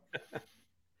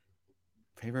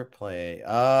 Favorite play. You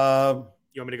want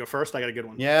me to go first? I got a good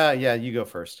one. Yeah. You go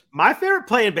first. My favorite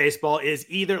play in baseball is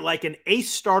either like an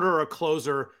ace starter or a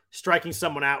closer striking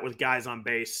someone out with guys on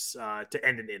base to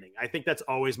end an inning. I think that's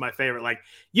always my favorite. Like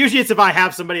usually it's if I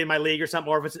have somebody in my league or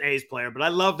something, or if it's an A's player. But I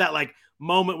love that like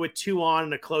moment with 2 on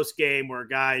in a close game where a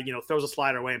guy throws a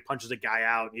slider away and punches a guy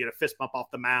out. And you get a fist bump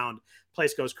off the mound.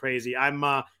 Place goes crazy.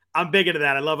 I'm big into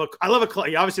that. I love a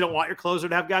you obviously don't want your closer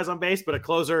to have guys on base, but a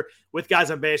closer with guys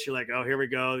on base, you're like, oh, here we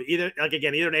go. Either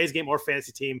an A's game or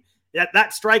fantasy team. That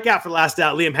strikeout for the last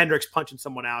out, Liam Hendricks punching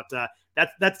someone out.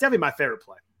 That's definitely my favorite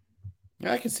play.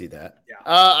 I can see that. Yeah.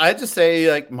 I'd just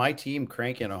say like my team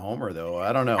cranking a homer though.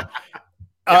 I don't know.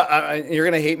 You're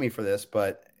gonna hate me for this,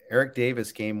 but Eric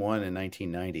Davis game 1 in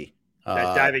 1990.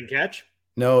 That diving catch?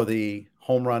 No, the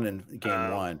home run in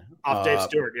game 1 off Dave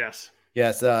Stewart. Yes.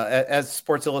 Yes, as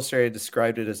Sports Illustrated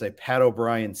described it as a Pat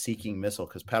O'Brien seeking missile,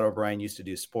 because Pat O'Brien used to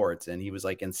do sports and he was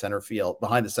like in center field,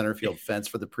 behind the center field fence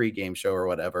for the pregame show or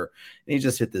whatever. And he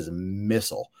just hit this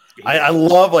missile. I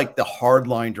love like the hard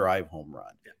line drive home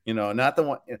run, not the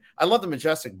one. I love the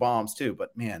majestic bombs too, but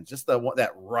man, just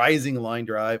that rising line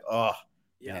drive. Oh,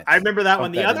 yeah, man, I remember that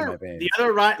one. The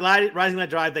other rising line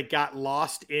drive that got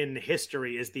lost in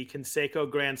history is the Canseco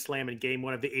Grand Slam in Game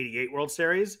 1 of the '88 World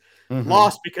Series. Mm-hmm.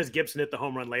 Lost because Gibson hit the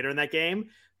home run later in that game,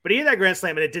 but he hit that Grand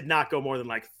Slam and it did not go more than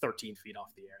like 13 feet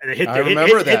off the air, and it hit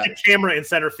the camera in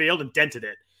center field and dented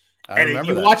it. And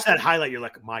you watch that highlight, you're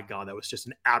like, my God, that was just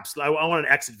an absolute. I want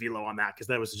an exit velo on that because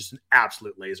that was just an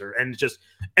absolute laser. And just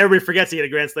everybody forgets he had a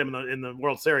Grand Slam in the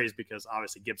World Series because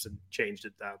obviously Gibson changed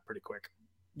it pretty quick.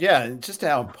 Yeah, and just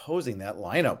how imposing that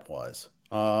lineup was.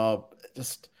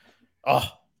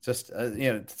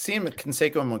 Seeing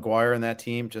Canseco and McGuire in that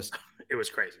team, it was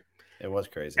crazy. It was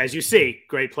crazy. As you see,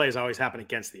 great plays always happen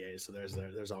against the A's, so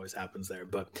there's always happens there.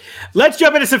 But let's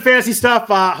jump into some fantasy stuff.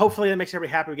 Hopefully that makes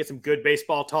everybody happy. We get some good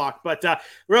baseball talk. But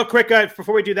real quick,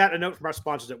 before we do that, a note from our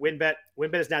sponsors at WynnBET.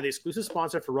 WynnBET is now the exclusive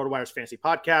sponsor for RotoWire's Fantasy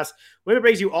Podcast. WynnBET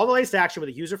brings you all the latest action with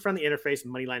a user-friendly interface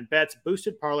and moneyline bets,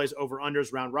 boosted parlays,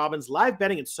 over-unders, round robins, live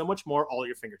betting, and so much more all at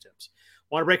your fingertips.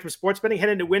 Want a break from sports betting? Head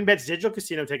into WynnBET's digital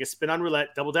casino, take a spin on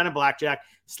roulette, double down in blackjack,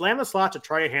 slam the slots, or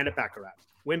try your hand at Baccarat.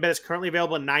 WynnBET is currently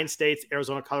available in 9 states: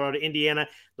 Arizona, Colorado, Indiana,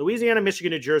 Louisiana,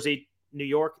 Michigan, New Jersey, New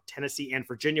York, Tennessee, and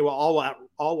Virginia, all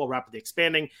while rapidly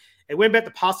expanding. At WynnBET,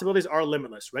 the possibilities are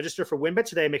limitless. Register for WynnBET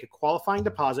today, make a qualifying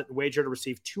deposit, and wager to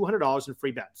receive $200 in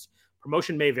free bets.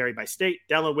 Promotion may vary by state.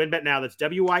 Download WynnBET now. That's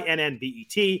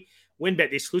WynnBET. WynnBET,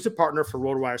 the exclusive partner for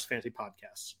RotoWire's Fantasy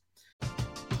Podcasts.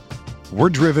 We're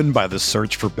driven by the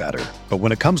search for better. But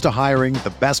when it comes to hiring,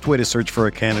 the best way to search for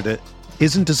a candidate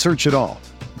isn't to search at all.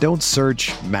 Don't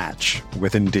search, match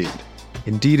with Indeed.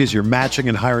 Indeed is your matching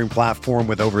and hiring platform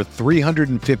with over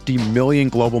 350 million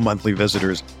global monthly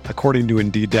visitors, according to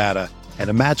Indeed data, and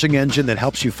a matching engine that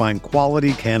helps you find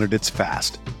quality candidates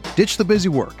fast. Ditch the busy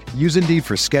work. Use Indeed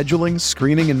for scheduling,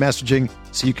 screening, and messaging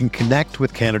so you can connect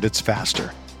with candidates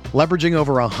faster. Leveraging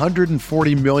over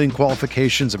 140 million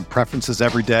qualifications and preferences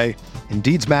every day,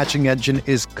 Indeed's matching engine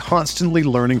is constantly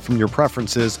learning from your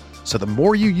preferences, so the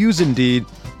more you use Indeed,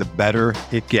 the better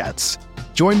it gets.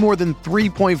 Join more than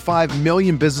 3.5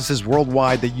 million businesses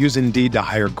worldwide that use Indeed to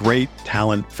hire great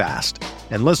talent fast.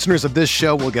 And listeners of this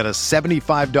show will get a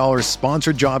 $75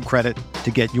 sponsored job credit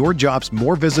to get your jobs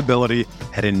more visibility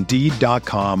at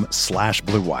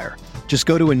Indeed.com/Blue Wire. Just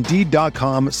go to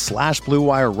Indeed.com/Blue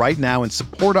Wire right now and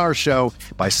support our show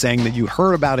by saying that you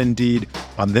heard about Indeed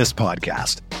on this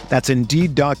podcast. That's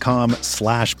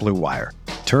Indeed.com/Blue Wire.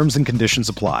 Terms and conditions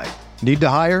apply. Need to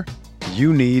hire?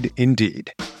 You need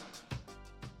Indeed.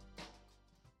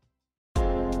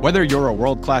 Whether you're a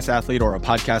world-class athlete or a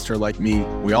podcaster like me,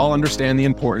 we all understand the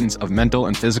importance of mental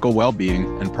and physical well-being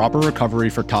and proper recovery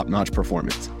for top-notch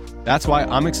performance. That's why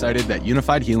I'm excited that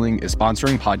Unified Healing is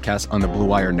sponsoring podcasts on the Blue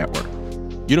Wire Network.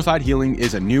 Unified Healing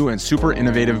is a new and super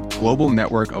innovative global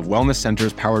network of wellness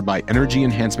centers powered by Energy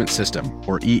Enhancement System,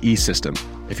 or EE System.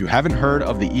 If you haven't heard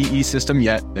of the EE System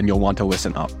yet, then you'll want to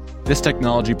listen up. This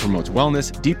technology promotes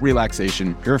wellness, deep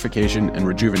relaxation, purification, and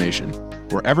rejuvenation.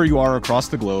 Wherever you are across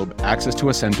the globe, access to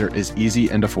a center is easy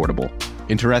and affordable.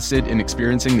 Interested in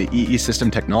experiencing the EE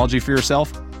System technology for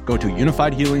yourself? Go to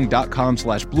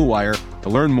unifiedhealing.com/Blue Wire to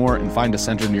learn more and find a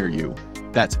center near you.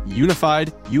 That's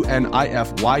unified,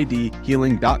 UNIFYD,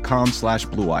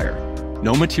 healing.com/Blue Wire.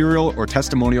 No material or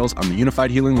testimonials on the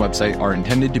Unified Healing website are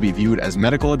intended to be viewed as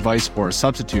medical advice or a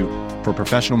substitute for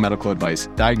professional medical advice,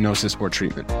 diagnosis, or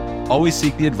treatment. Always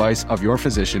seek the advice of your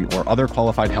physician or other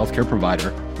qualified healthcare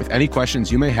provider with any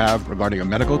questions you may have regarding a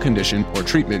medical condition or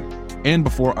treatment and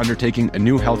before undertaking a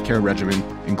new healthcare regimen,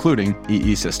 including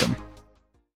EE System.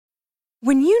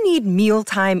 When you need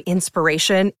mealtime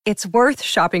inspiration, it's worth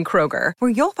shopping Kroger, where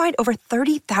you'll find over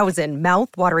 30,000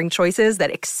 mouth-watering choices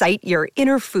that excite your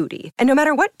inner foodie. And no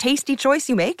matter what tasty choice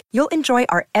you make, you'll enjoy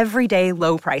our everyday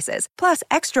low prices, plus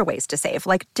extra ways to save,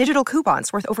 like digital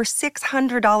coupons worth over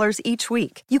 $600 each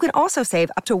week. You can also save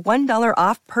up to $1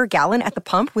 off per gallon at the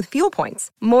pump with fuel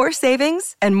points. More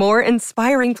savings and more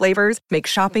inspiring flavors make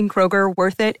shopping Kroger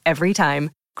worth it every time.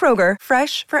 Kroger,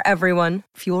 fresh for everyone.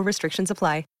 Fuel restrictions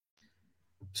apply.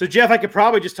 So Jeff, I could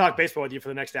probably just talk baseball with you for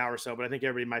the next hour or so, but I think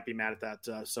everybody might be mad at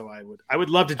that. So I would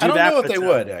love to do that. I don't know if but, they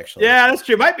would actually. Yeah, that's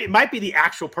true. Might be the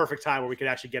actual perfect time where we could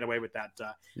actually get away with that.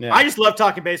 Yeah. I just love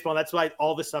talking baseball. That's why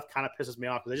all this stuff kind of pisses me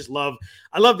off because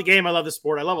I love the game. I love the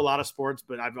sport. I love a lot of sports,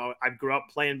 but I grew up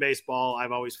playing baseball.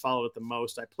 I've always followed it the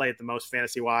most. I play it the most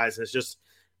fantasy wise. It's just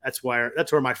that's where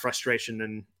my frustration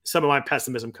and some of my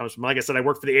pessimism comes from. Like I said, I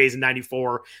worked for the A's in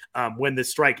 '94 when the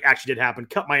strike actually did happen.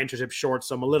 Cut my internship short,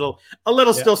 so I'm a little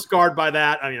still scarred by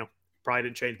that. Probably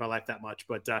didn't change my life that much,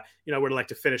 but would like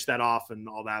to finish that off and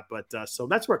all that. But so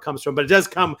that's where it comes from. But it does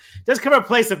come from a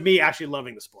place of me actually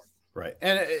loving the sport. Right,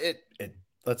 and it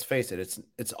let's face it,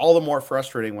 it's all the more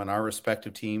frustrating when our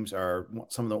respective teams are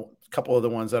couple of the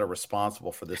ones that are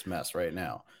responsible for this mess right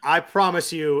now. I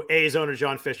promise you, A's owner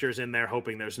John Fisher is in there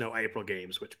hoping there's no April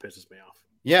games, which pisses me off.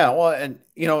 Yeah, well, and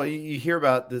you hear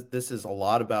about this. This is a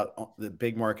lot about the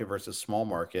big market versus small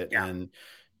market, and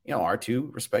our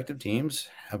two respective teams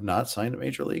have not signed a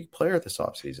major league player this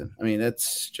offseason. I mean,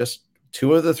 it's just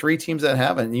two of the three teams that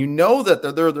haven't.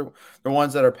 That they're the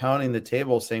ones that are pounding the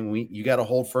table, saying you got to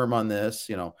hold firm on this.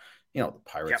 The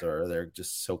Pirates they're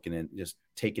just soaking in, just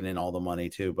taking in all the money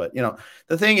too. But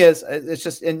the thing is, it's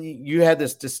just, and you had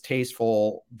this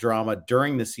distasteful drama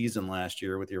during the season last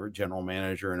year with your general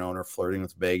manager and owner flirting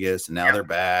with Vegas, and now they're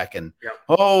back and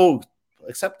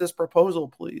accept this proposal,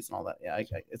 please, and all that. Yeah,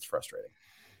 it's frustrating.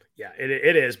 Yeah,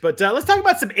 it is. But let's talk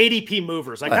about some ADP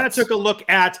movers. I kind of took a look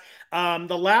at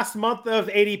the last month of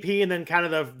ADP and then kind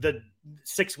of the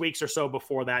 6 weeks or so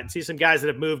before that and see some guys that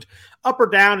have moved up or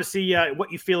down to see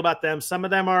what you feel about them. Some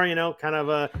of them are, kind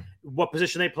of what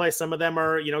position they play. Some of them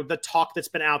are, the talk that's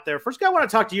been out there. First guy I want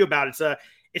to talk to you about, it's an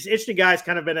interesting guy. It's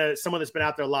kind of been someone that's been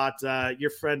out there a lot.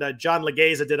 Your friend John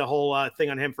Legeza did a whole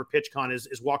thing on him for PitchCon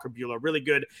is Walker Buehler. Really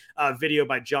good video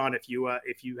by John. If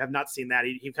you have not seen that,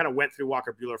 he kind of went through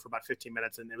Walker Buehler for about 15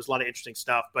 minutes, and it was a lot of interesting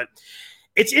stuff. But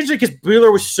it's interesting because Buehler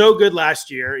was so good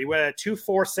last year. He went at a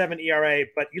 2.47 ERA,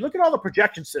 but you look at all the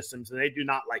projection systems, and they do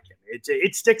not like him.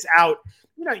 It sticks out.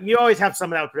 You always have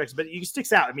some of that with projections, but it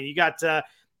sticks out. I mean, you got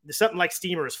something like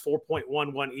Steamer is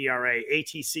 4.11 ERA.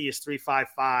 ATC is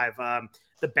 3.55.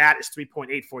 The bat is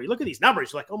 3.84. You look at these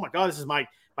numbers, you're like, oh my God, this is my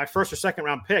first or second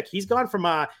round pick. He's gone from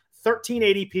 13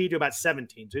 ADP to about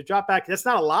 17. So he dropped back. That's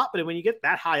not a lot, but when you get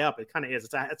that high up, it kind of is.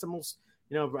 It's almost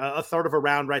a third of a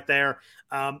round right there.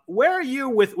 Where are you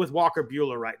with Walker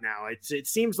Buehler right now? It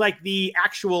seems like the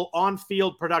actual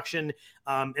on-field production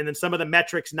and then some of the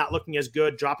metrics not looking as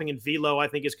good, dropping in velo, I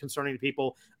think is concerning to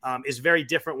people, is very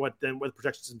different than what the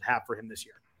projections have for him this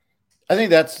year. I think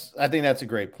that's a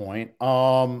great point.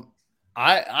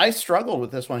 I struggled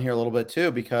with this one here a little bit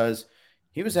too, because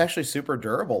he was actually super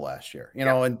durable last year.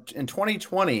 In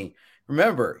 2020,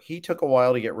 remember, he took a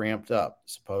while to get ramped up.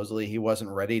 Supposedly he wasn't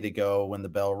ready to go when the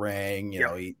bell rang.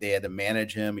 They had to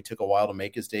manage him. He took a while to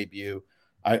make his debut.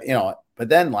 But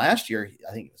then last year,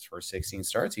 I think his first 16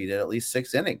 starts, he did at least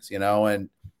 6 innings, and I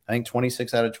think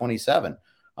 26 out of 27.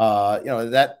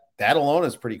 That alone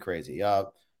is pretty crazy.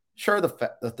 Sure, the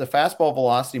fastball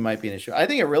velocity might be an issue. I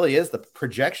think it really is the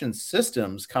projection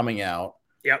systems coming out.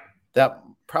 Yep. That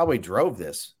probably drove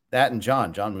this. That and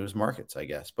John moves markets, I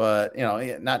guess. But,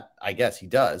 not I guess he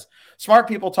does. Smart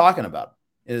people talking about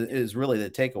it is really the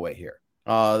takeaway here.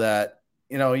 That,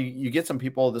 you get some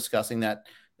people discussing that,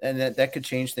 and that could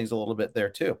change things a little bit there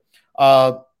too.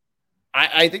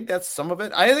 I think that's some of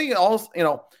it. I think also,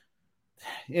 and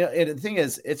the thing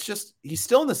is, it's just, he's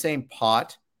still in the same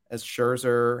pot as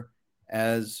Scherzer,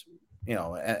 as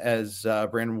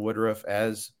Brandon Woodruff,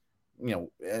 as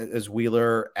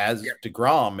Wheeler, as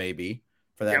DeGrom, maybe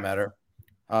for that matter.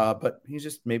 But he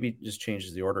just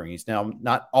changes the ordering. He's now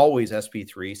not always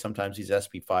SP3. Sometimes he's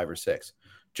SP5 or 6.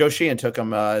 Joe Sheehan took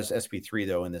him as SP3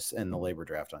 though in the labor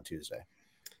draft on Tuesday.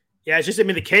 Yeah, it's just,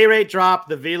 the K rate dropped,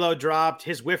 the velo dropped,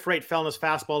 his whiff rate fell in his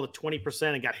fastball to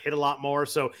 20% and got hit a lot more.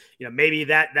 So, maybe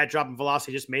that drop in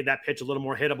velocity just made that pitch a little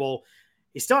more hittable.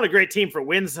 He's still on a great team for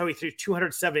wins, though. He threw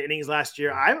 207 innings last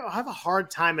year. I have a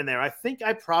hard time in there. I think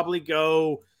I probably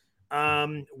go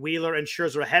Wheeler and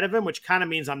Scherzer ahead of him, which kind of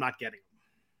means I'm not getting him.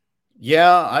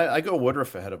 Yeah, I go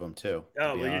Woodruff ahead of him too.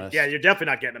 Oh, well, you're definitely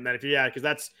not getting him then. Because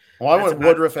that's. Well, I went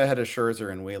Woodruff ahead of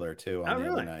Scherzer and Wheeler too on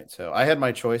the other night. So I had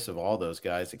my choice of all those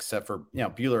guys except for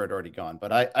Buehler had already gone,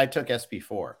 but I took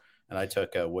SP4 and I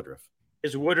took Woodruff.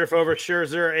 Is Woodruff over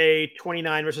Scherzer a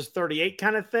 29 versus 38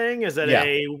 kind of thing? Is that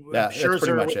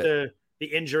Scherzer with the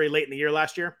injury late in the year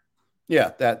last year?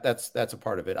 Yeah, that's a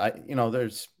part of it.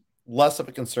 There's less of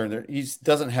a concern there. He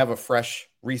doesn't have a fresh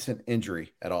recent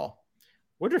injury at all.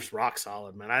 Woodruff's rock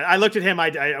solid, man. I looked at him.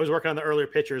 I was working on the earlier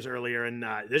pitchers earlier, and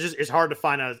it's hard to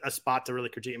find a spot to really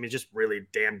critique. I mean, he's just really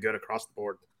damn good across the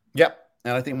board. Yep,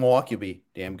 and I think Milwaukee will be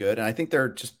damn good, and I think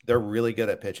they're really good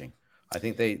at pitching. I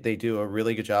think they do a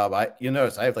really good job. You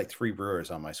notice I have like 3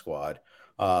 Brewers on my squad.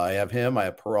 I have him, I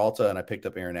have Peralta, and I picked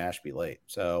up Aaron Ashby late.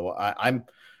 So I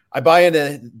buy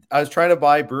into. I was trying to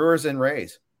buy Brewers and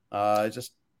Rays.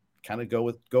 Just kind of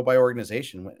go by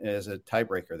organization as a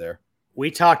tiebreaker there. We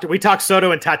talked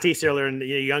Soto and Tatis earlier, and the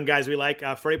young guys we like.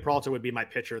 Freddie Peralta would be my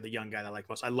pitcher, the young guy that I like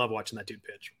most. I love watching that dude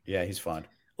pitch. Yeah, he's fun.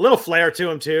 A little flair to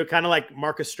him too, kind of like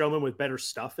Marcus Stroman with better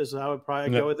stuff is how I would probably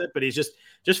go with it. But he's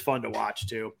just fun to watch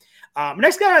too.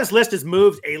 Next guy on this list has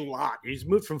moved a lot. He's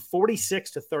moved from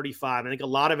 46 to 35. I think a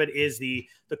lot of it is the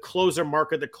closer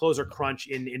market, the closer crunch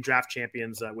in draft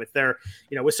champions with their,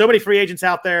 with so many free agents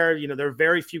out there. There are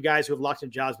very few guys who have locked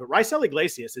in jobs. But Raisel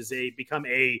Iglesias has become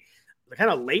a kind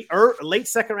of late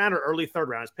second round or early third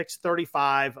round. His pick's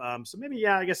 35. So maybe,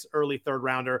 I guess early third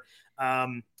rounder.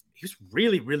 He was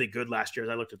really, really good last year as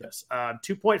I looked at this.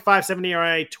 2.57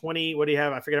 ERA, 20. What do you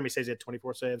have? I forget how many saves he had.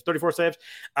 34 saves.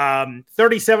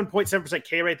 37.7%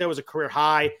 K rate, though, was a career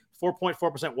high.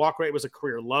 4.4% walk rate was a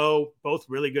career low. Both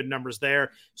really good numbers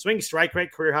there. Swing strike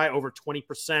rate, career high, over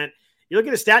 20%. You look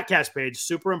at his StatCast page,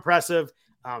 super impressive.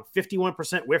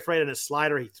 51% whiff rate on his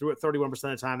slider. He threw it 31% of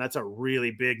the time. That's a really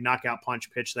big knockout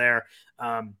punch pitch there.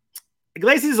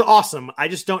 Iglesias is awesome. I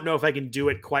just don't know if I can do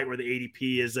it quite where the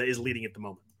ADP is leading at the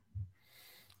moment.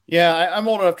 Yeah, I'm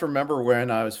old enough to remember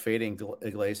when I was fading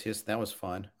Iglesias. That was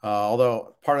fun.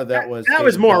 Although part of that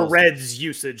was more Reds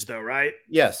usage, though, right?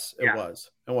 Yes, it was.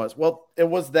 It was. Well, it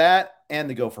was that and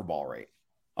the go for ball rate.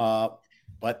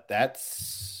 But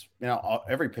that's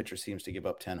every pitcher seems to give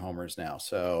up 10 homers now.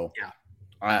 So yeah.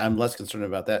 I'm less concerned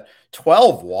about that.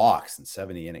 12 walks in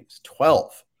 70 innings.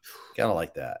 12. Gotta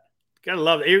like that. Gotta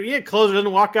love it. Yeah, closer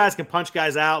doesn't walk guys, can punch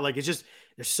guys out. Like, it's just,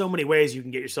 there's so many ways you can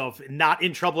get yourself not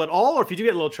in trouble at all, or if you do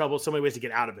get a little trouble, so many ways to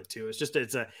get out of it too. It's just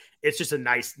a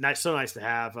nice, so nice to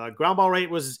have. Ground ball rate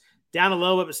was down a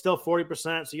little bit, but still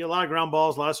 40%. So you get a lot of ground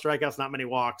balls, a lot of strikeouts, not many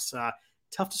walks.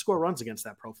 Tough to score runs against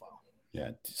that profile.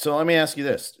 Yeah. So let me ask you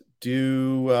this: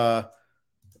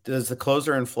 does the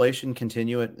closer inflation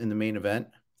continue in the main event?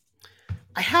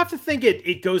 I have to think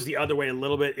it goes the other way a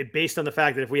little bit. Based on the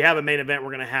fact that if we have a main event, we're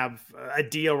going to have a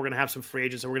deal. We're going to have some free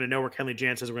agents, and we're going to know where Kenley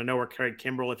Jansen is. We're going to know where Craig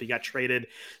Kimbrell, if he got traded.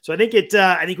 So I think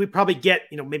I think we probably get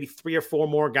maybe 3 or 4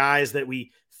 more guys that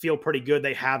we feel pretty good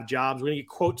they have jobs. We're going to get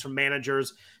quotes from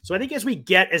managers. So I think as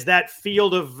that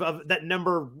field of that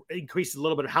number increases a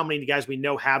little bit of how many guys we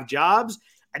know have jobs,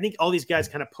 I think all these guys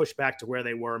kind of push back to where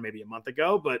they were maybe a month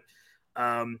ago, but.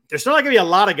 There's still not going to be a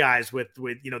lot of guys with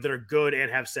that are good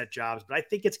and have set jobs, but I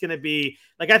think it's going to be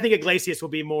I think Iglesias will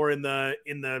be more in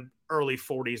the early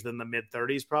 40s than the mid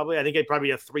 30s. Probably. I think it'd probably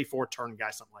be a 3-4 turn guy,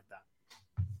 something like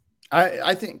that.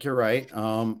 I think you're right.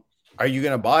 Are you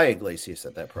going to buy Iglesias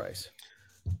at that price?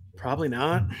 Probably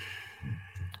not.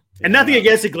 And nothing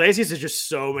against Iglesias. There's just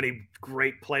so many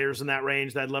great players in that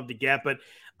range that I'd love to get, but,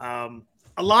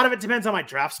 a lot of it depends on my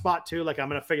draft spot too. Like I'm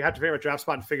going to have to figure out a draft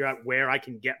spot and figure out where I'm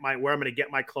going to get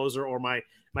my closer or my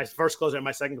first closer and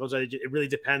my second closer. It really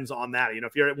depends on that.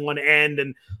 If you're at one end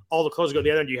and all the closers go to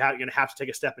the other end, you're going to have to take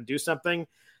a step and do something.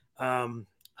 I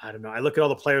don't know. I look at all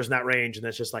the players in that range and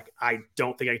it's just like, I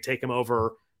don't think I can take him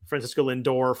over Francisco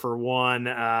Lindor for one.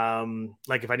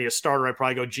 Like if I need a starter, I'd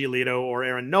probably go Giolito or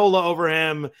Aaron Nola over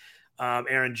him.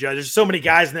 Aaron Judge. There's so many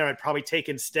guys in there I'd probably take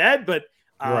instead, but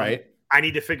right. I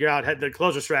need to figure out the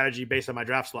closer strategy based on my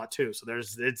draft slot too. So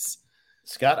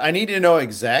Scott, I need to know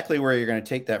exactly where you're going to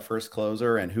take that first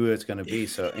closer and who it's going to be.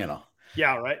 So,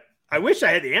 Yeah. Right. I wish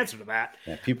I had the answer to that.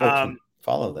 Yeah, people can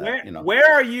follow that.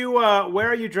 Where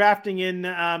are you drafting in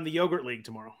the Yogurt League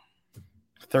tomorrow?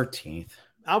 13th.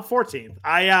 I'm 14th.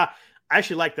 I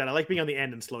actually like that. I like being on the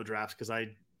end in slow drafts because I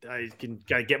can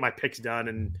get my picks done.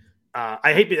 And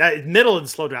I hate middle and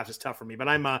slow drafts is tough for me, but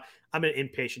I'm an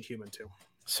impatient human too.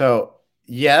 So,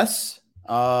 yes,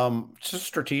 just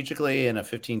strategically in a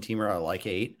 15-teamer, I like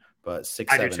 8, but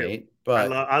 6, 7, 8.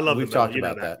 But I love we've talked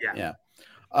about that. Yeah.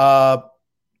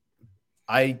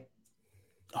 I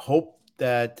hope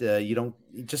that you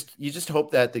just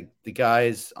hope that the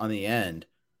guys on the end,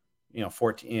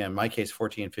 14, in my case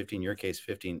 14, 15, your case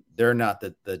 15, they're not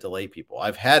the delay people.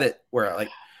 I've had it where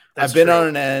I've been on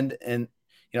an end and.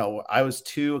 I was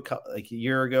a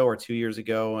year ago or 2 years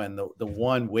ago, and the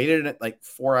one waited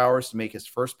 4 hours to make his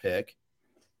first pick,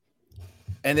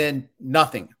 and then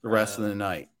nothing the rest of the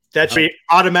night. That's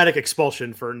automatic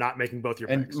expulsion for not making both your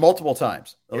picks. And multiple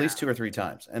times, at least 2 or 3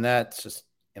 times. And that's just,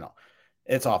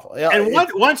 It's awful. Yeah, And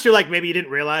once you're like, maybe you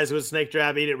didn't realize it was snake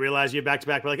draft, you didn't realize you had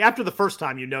back-to-back, but like after the first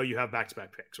time, you have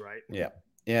back-to-back picks, right? Yeah.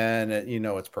 And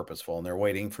it's purposeful, and they're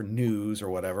waiting for news or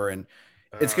whatever. And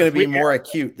it's going to be more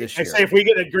acute this year. I say if we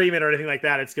get an agreement or anything like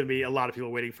that, it's going to be a lot of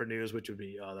people waiting for news, which would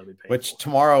be, that'd be painful. Which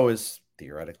tomorrow is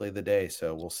theoretically the day.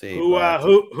 So we'll see.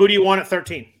 Who do you want at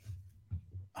 13?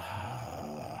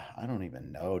 I don't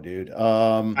even know, dude.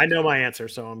 I know my answer,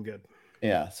 so I'm good.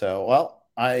 Yeah. So, well,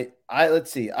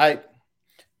 let's see.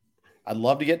 I'd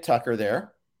love to get Tucker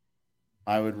there.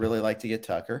 I would really like to get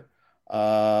Tucker.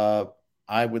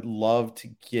 I would love to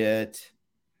get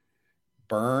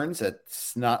Burns.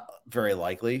 It's not very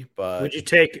likely, but would you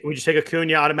take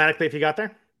Acuna automatically if you got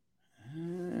there?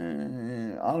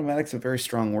 Automatic's a very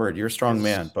strong word. You're a strong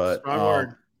man, but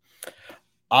strong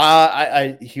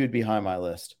word. He would be high on my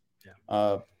list.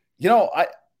 Yeah.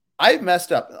 I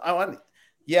messed up.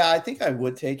 I think I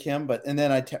would take him, and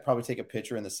then I'd probably take a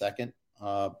pitcher in the second.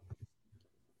 I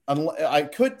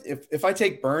could, if I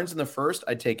take Burns in the first,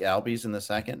 I'd take Albies in the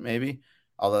second, maybe.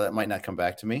 Although that might not come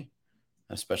back to me,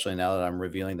 especially now that I'm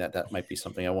revealing that might be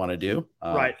something I want to do.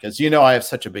 Right, because I have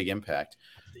such a big impact.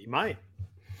 You might.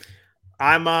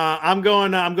 I'm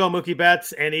going Mookie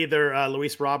Betts and either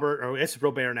Luis Robert, or it's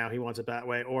Robert now. He wants it that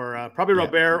way, or probably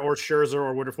Robert or Scherzer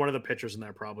or Woodruff. One of the pitchers in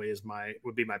there probably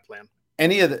would be my plan.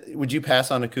 Would you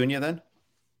pass on Acuna then?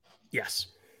 Yes.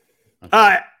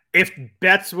 Okay. If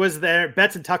Betts was there,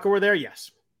 Betts and Tucker were there,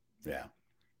 yes. Yeah,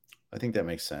 I think that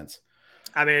makes sense.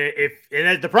 I mean,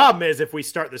 the problem is if we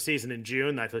start the season in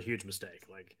June, that's a huge mistake.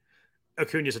 Like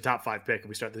Acuna's a top 5 pick if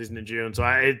we start the season in June, so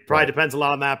it probably depends a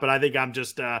lot on that. But I think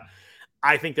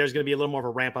I think there's going to be a little more of a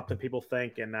ramp up than people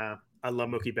think, and I love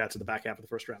Mookie Betts at the back half of the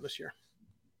first round this year.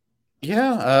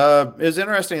 Yeah, it was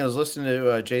interesting. I was listening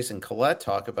to Jason Collette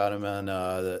talk about him on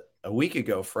a week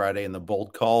ago Friday in the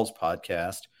Bold Calls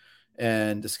podcast,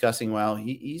 and discussing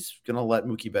he's going to let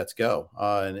Mookie Betts go,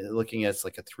 and looking at it's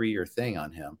like a 3-year thing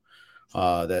on him.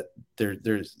 That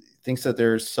there's thinks that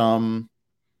there's some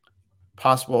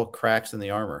possible cracks in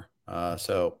the armor.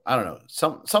 So I don't know,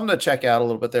 something to check out a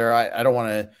little bit there. I don't want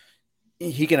to.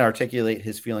 He can articulate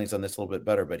his feelings on this a little bit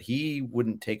better, but he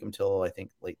wouldn't take him till I think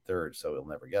late third, so he'll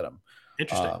never get him.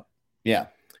 Interesting. Yeah.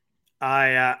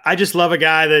 I just love a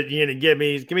guy that give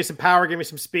me some power, give me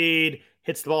some speed,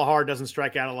 hits the ball hard, doesn't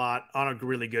strike out a lot on a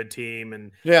really good team,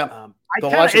 and the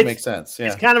logic makes sense. Yeah,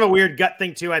 it's kind of a weird gut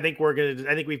thing too. I think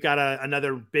we've got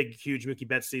another big, huge Mookie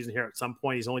Betts season here at some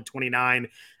point. He's only 29.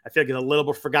 I feel like he's a little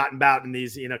bit forgotten about in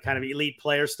these kind of elite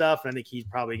player stuff, and I think he's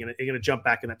probably gonna jump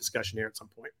back in that discussion here at some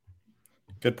point.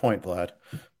 Good point, Vlad.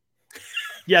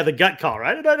 Yeah, the gut call,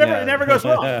 right? It never goes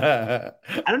wrong. I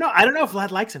don't know if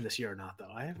Vlad likes him this year or not, though.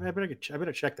 I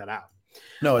better check that out.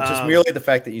 No, it's just merely the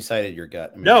fact that you cited your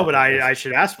gut. I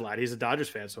should ask Vlad. He's a Dodgers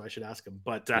fan, so I should ask him.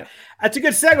 But that's a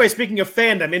good segue. Speaking of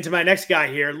fandom, into my next guy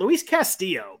here, Luis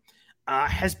Castillo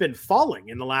has been falling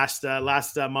in the last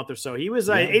month or so. He was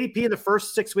ADP in the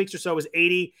first 6 weeks or so was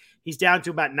 80. He's down to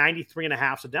about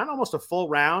 93.5, so down almost a full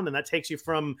round, and that takes you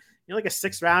from like a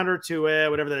 6th rounder to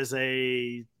whatever that is,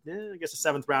 I guess a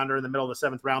 7th rounder in the middle of the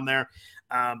 7th round there.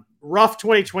 Rough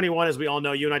 2021, as we all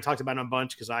know. You and I talked about him a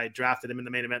bunch because I drafted him in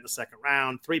the main event in the 2nd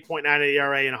round. 3.98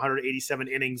 ERA and 187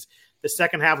 innings. The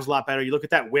second half was a lot better. You look at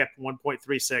that WHIP,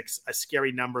 1.36, a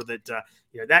scary number that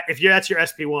that if that's your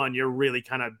SP1, you're really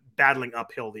kind of battling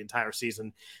uphill the entire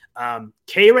season.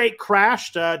 K rate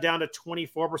crashed down to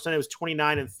 24%. It was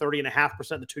 29 and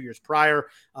 30.5% the 2 years prior.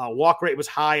 Walk rate was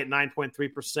high at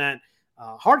 9.3%.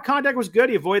 Hard contact was good.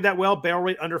 He avoided that well. Barrel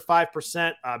rate under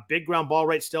 5%. Big ground ball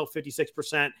rate still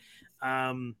 56%.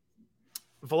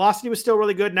 Velocity was still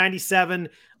really good, 97.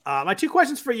 My 2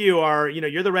 questions for you are,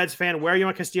 you're the Reds fan. Where are you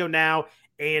on Castillo now?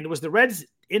 And was the Reds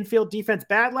infield defense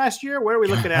bad last year? Where are we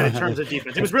looking at in terms of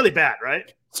defense? It was really bad,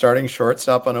 right? Starting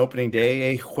shortstop on opening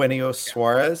day, Eugenio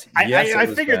Suarez. I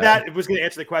figured that it was going to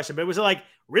answer the question, but was it like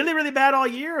really, really bad all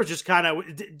year, or just kind of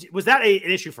was that an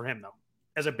issue for him though,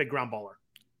 as a big ground baller?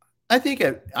 I think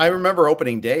I remember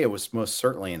opening day. It was most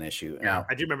certainly an issue. Now,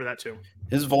 I do remember that too.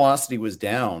 His velocity was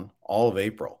down all of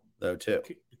April though too.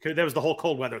 That was the whole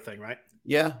cold weather thing, right?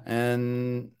 Yeah,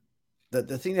 and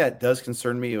the thing that does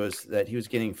concern me was that he was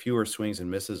getting fewer swings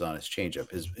and misses on his changeup,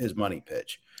 his money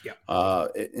pitch. Yeah,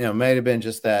 it might have been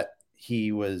just that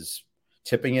he was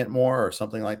tipping it more or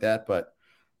something like that, but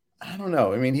I don't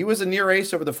know. I mean, he was a near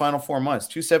ace over the final 4 months,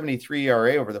 2.73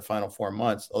 ERA over the final 4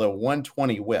 months, although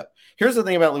 120 WHIP. Here's the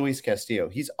thing about Luis Castillo: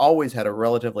 he's always had a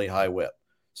relatively high WHIP.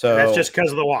 So that's just because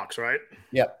of the walks, right?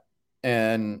 Yep,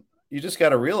 and you just got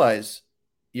to realize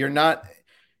you're not.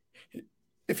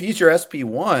 if he's your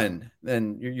SP1,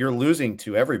 then you're losing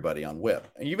to everybody on whip.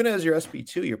 And even as your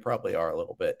SP2, you probably are a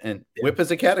little bit. And whip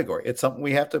is a category. It's something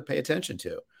we have to pay attention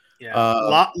to. Yeah,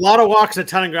 a lot of walks, a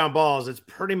ton of ground balls. It's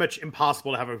pretty much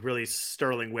impossible to have a really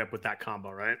sterling whip with that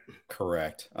combo, right?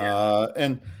 Correct. Yeah.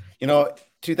 And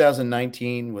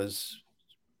 2019 was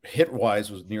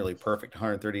hit-wise was nearly perfect.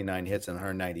 139 hits and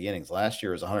 190 innings. Last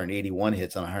year was 181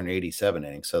 hits and 187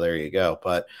 innings. So there you go.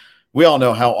 But we all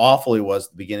know how awful he was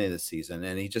at the beginning of the season,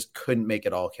 and he just couldn't make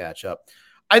it all catch up.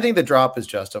 I think the drop is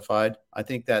justified. I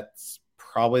think that's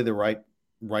probably the right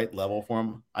level for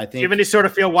him. I think. Do you have any sort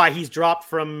of feel why he's dropped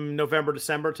from November,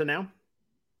 December to now?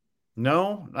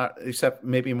 No, not except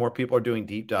maybe more people are doing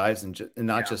deep dives and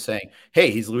not just saying,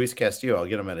 "Hey, he's Luis Castillo. I'll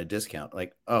get him at a discount."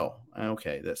 Like, oh,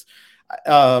 okay, this.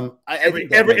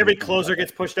 Every closer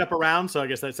gets pushed up around, so I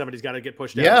guess that somebody's got to get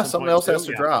pushed down. Yeah, someone else has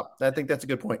to drop. I think that's a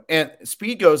good point. And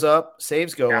speed goes up,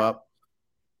 saves go up,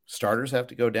 starters have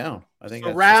to go down. I think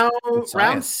so.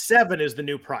 Round 7 is the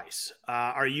new price.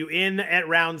 Are you in at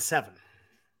round 7?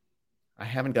 I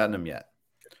haven't gotten them yet.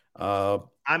 I'm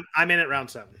in at round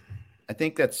 7. I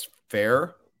think that's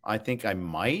fair. I think I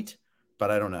might, but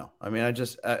I don't know. I mean,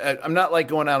 I'm not like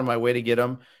going out of my way to get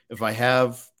them. If I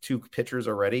have 2 pitchers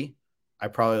already, I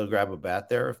probably will grab a bat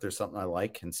there if there's something I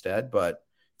like instead. But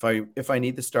if I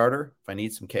need the starter, if I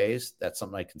need some Ks, that's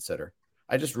something I consider.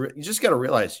 You just got to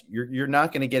realize you're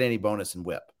not going to get any bonus in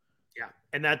whip. Yeah,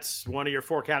 and that's one of your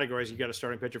 4 categories you got a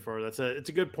starting pitcher for. It's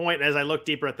a good point. As I look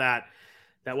deeper at that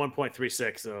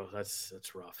 1.36, so that's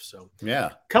rough. So yeah,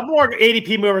 a couple more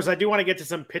ADP movers. I do want to get to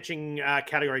some pitching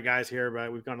category guys here,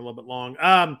 but we've gone a little bit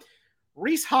long.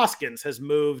 Rhys Hoskins has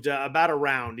moved about a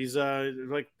round. He's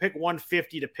like pick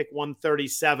 150 to pick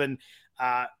 137.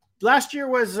 Last year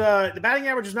was the batting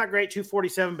average was not great,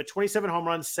 247, but 27 home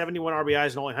runs, 71 RBIs,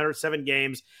 and only 107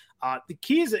 games. The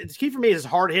key for me is his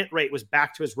hard hit rate was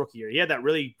back to his rookie year. He had that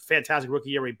really fantastic rookie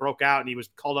year where he broke out and he was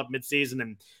called up midseason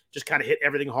and just kind of hit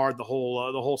everything hard the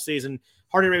whole season.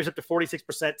 Hard hit rate was up to 46%,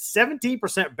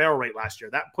 17% barrel rate last year.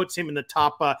 That puts him in the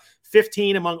top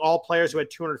 15 among all players who had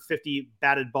 250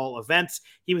 batted ball events.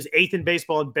 He was 8th in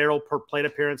baseball in barrel per plate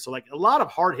appearance. So like a lot of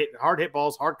hard hit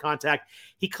balls, hard contact.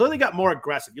 He clearly got more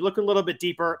aggressive. You look a little bit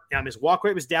deeper. His walk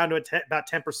rate was down to about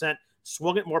 10%.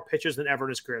 Swung at more pitches than ever in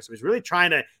his career. So he's really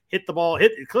trying to hit the ball,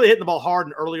 clearly hitting the ball hard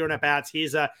and earlier in at bats.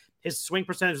 His swing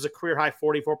percentage is a career high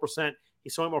 44%.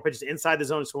 He's swinging more pitches inside the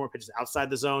zone, swinging more pitches outside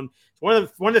the zone. It's one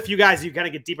of the few guys you kind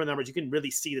of get deeper in the numbers. You can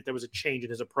really see that there was a change in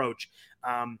his approach.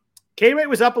 K rate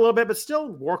was up a little bit, but still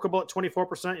workable at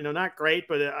 24%. Not great,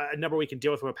 but a number we can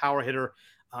deal with a power hitter.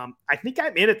 I think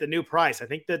I'm in at the new price. I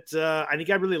think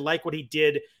I really like what he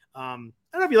did. I don't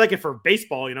know if you like it for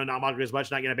baseball, not monitoring as much,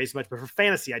 not getting a base as much, but for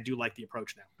fantasy, I do like the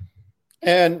approach now.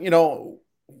 And,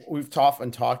 we've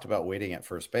often talked about waiting at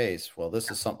first base. Well,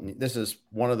 this is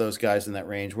one of those guys in that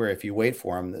range where if you wait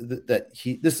for him,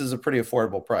 this is a pretty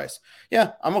affordable price.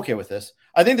 Yeah, I'm okay with this.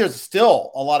 I think there's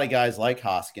still a lot of guys like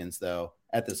Hoskins, though,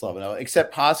 at this level,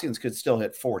 except Hoskins could still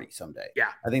hit 40 someday.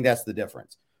 Yeah. I think that's the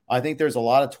difference. I think there's a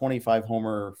lot of 25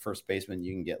 homer first basemen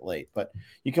you can get late, but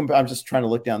I'm just trying to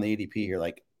look down the ADP here.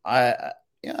 Like I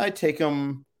take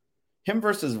him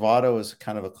versus Votto is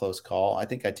kind of a close call. I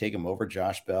think I take him over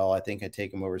Josh Bell. I think I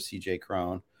take him over CJ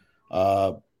Cron.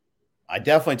 I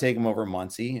definitely take him over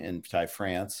Muncy and Ty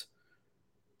France,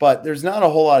 but there's not a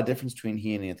whole lot of difference between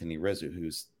he and Anthony Rizzo,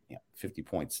 who's 50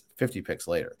 points, 50 picks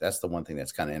later. That's the one thing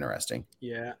that's kind of interesting.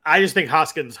 Yeah. I just think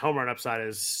Hoskins' home run upside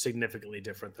is significantly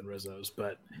different than Rizzo's,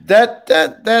 but that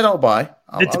I'll buy.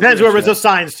 It depends where Rizzo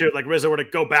signs to. Like Rizzo were to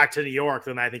go back to New York,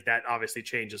 then I think that obviously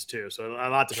changes too. So a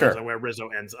lot depends on where Rizzo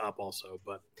ends up also,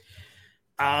 but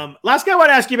last guy I want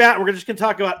to ask you about, we're just going to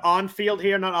talk about on-field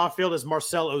here, not off-field, is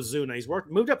Marcell Ozuna. He's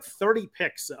moved up 30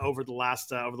 picks over the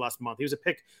last month. He was a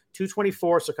pick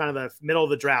 224, so kind of the middle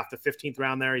of the draft, the 15th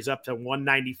round there. He's up to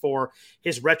 194.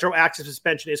 His retroactive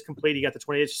suspension is complete. He got the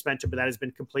 28 suspension, but that has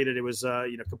been completed. It was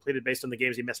completed based on the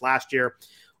games he missed last year.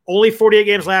 Only 48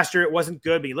 games last year. It wasn't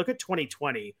good, but you look at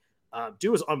 2020.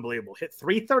 Dude was unbelievable. Hit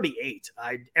 338.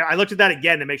 I looked at that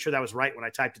again to make sure that was right when I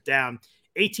typed it down.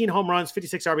 18 home runs,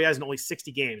 56 RBIs in only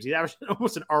 60 games. He averaged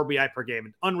almost an RBI per game,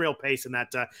 an unreal pace in that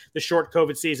the short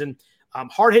COVID season.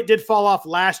 Hard hit did fall off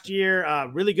last year.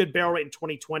 Really good barrel rate in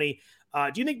 2020.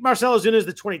 Do you think Marcell Ozuna is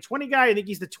the 2020 guy? I think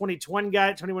he's the 2021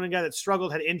 guy that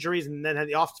struggled, had injuries, and then had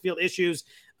the off-field issues.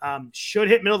 Should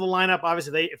hit middle of the lineup.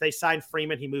 Obviously, if they sign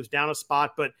Freeman, he moves down a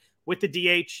spot. But with the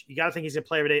DH, you got to think he's going to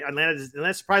play every day.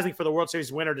 Atlanta, surprisingly for the World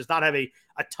Series winner, does not have a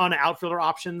ton of outfielder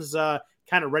options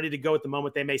kind of ready to go at the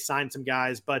moment. They may sign some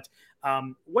guys. But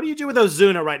what do you do with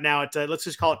Ozuna right now? Let's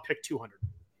just call it pick 200.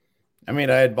 I mean,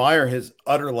 I admire his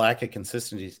utter lack of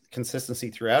consistency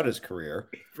throughout his career.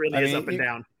 It really is up and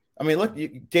down. I mean, look,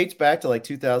 it dates back to like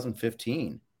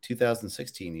 2015,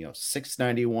 2016,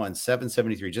 691,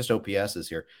 773, just OPSs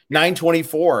here.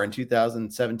 924 in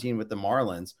 2017 with the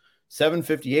Marlins,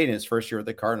 758 in his first year with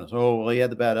the Cardinals. Oh, well, he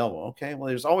had the bad elbow. Okay, well,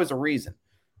 there's always a reason.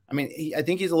 I mean, I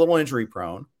think he's a little injury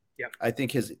prone. Yep. I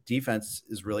think his defense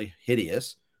is really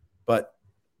hideous, but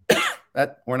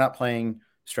that we're not playing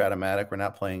Stratomatic, we're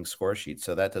not playing score sheets,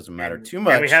 so that doesn't matter too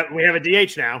much. And we have a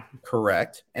DH now.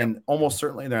 Correct. And almost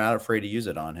certainly they're not afraid to use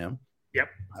it on him. Yep.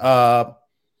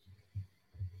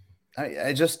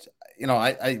 I just,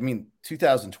 I mean,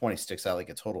 2020 sticks out like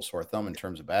a total sore thumb in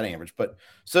terms of batting average, but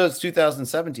so it's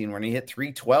 2017 when he hit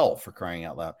 312 for crying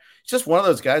out loud. It's just one of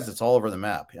those guys that's all over the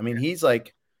map. I mean,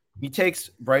 he takes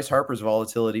Bryce Harper's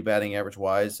volatility batting average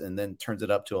wise and then turns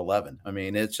it up to 11. I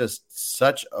mean, it's just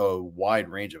such a wide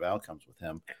range of outcomes with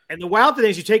him. And the wild thing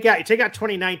is you take out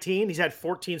 2019, he's had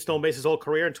 14 stolen bases his whole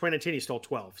career. In 2019, he stole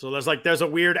 12. So there's a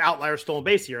weird outlier stolen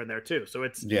base here and there too. So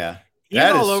it's that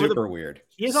is super weird.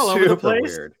 He is all over the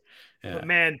place. Weird. Yeah. But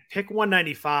man, pick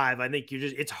 195. I think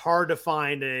it's hard to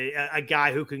find a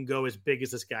guy who can go as big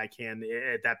as this guy can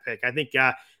at that pick. I think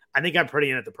I'm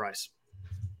pretty in at the price.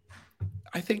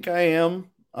 I think I am.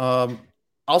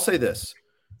 I'll say this.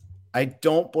 I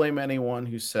don't blame anyone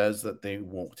who says that they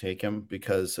won't take him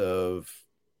because of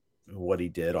what he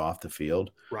did off the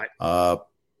field. Right.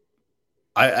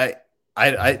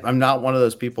 I'm not one of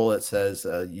those people that says,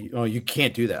 you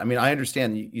can't do that. I mean, I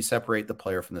understand you separate the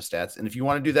player from the stats. And if you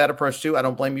want to do that approach too, I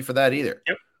don't blame you for that either.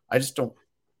 Yep. I just don't.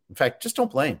 In fact, just don't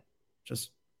blame.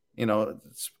 Just,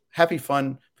 it's happy,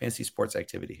 fun, fancy sports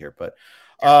activity here. But,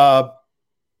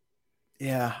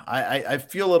 yeah, I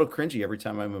feel a little cringy every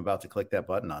time I'm about to click that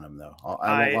button on him, though.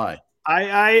 I won't lie.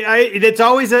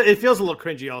 It feels a little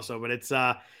cringy also, but it's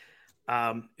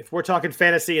if we're talking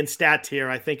fantasy and stats here,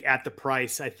 I think at the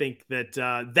price, I think that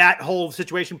that whole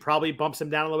situation probably bumps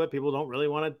him down a little bit. People don't really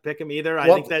want to pick him either. I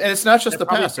think that, and it's not just the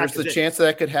pass. There's the chance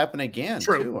that could happen again.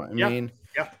 True. Too. I mean,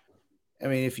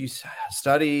 if you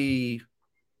study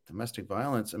domestic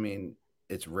violence, I mean,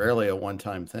 it's rarely a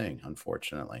one-time thing,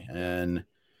 unfortunately, and.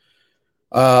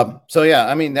 So yeah,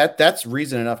 I mean that's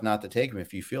reason enough not to take him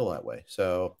if you feel that way.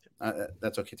 So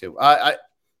that's okay too.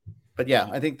 But yeah,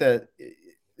 I think that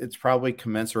it's probably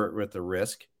commensurate with the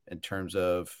risk in terms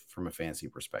of from a fantasy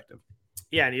perspective.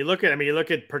 Yeah, and you look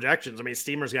at projections. I mean,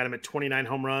 Steamer's got him at 29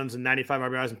 home runs and 95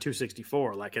 RBIs and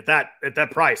 264. Like at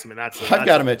that price, I mean I've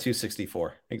got him at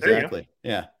 264. Exactly.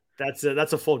 Yeah, that's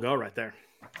a full go right there.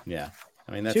 Yeah,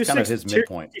 I mean that's kind of his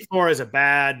midpoint. 264 is a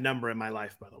bad number in my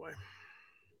life, by the way.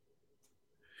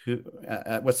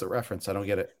 What's the reference? I don't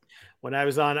get it. When I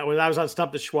was on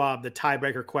Stump the Schwab, the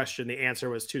tiebreaker question, the answer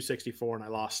was 264, and I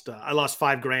lost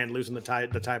 $5,000 losing the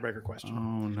tiebreaker question.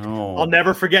 Oh no! I'll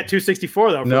never forget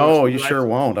 264 though. No, you sure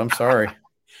won't. I'm sorry.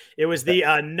 It was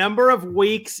the number of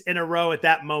weeks in a row at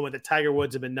that moment that Tiger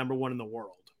Woods had been number one in the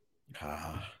world.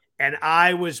 And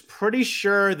I was pretty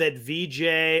sure that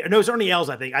it was Ernie Els.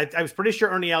 I think I was pretty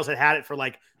sure Ernie Els had it for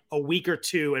like a week or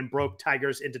two and broke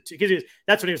Tigers into two, because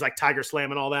that's when he was like Tiger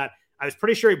Slam and all that. I was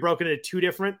pretty sure he broke it into two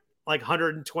different like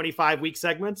 125 week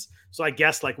segments. So I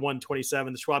guessed like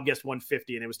 127. The Schwab guessed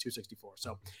 150 and it was 264.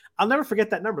 So I'll never forget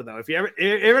that number though. If you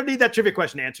ever need that trivia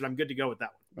question answered, I'm good to go with that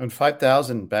one. And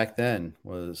 5,000 back then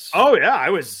was. Oh yeah.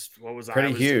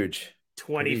 Pretty huge.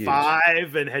 25 pretty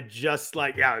huge. And had just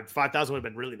 5,000 would have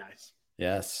been really nice.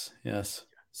 Yes.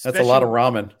 That's a lot of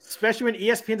ramen, especially when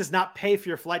ESPN does not pay for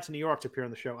your flight to New York to appear on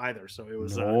the show either. So it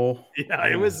was,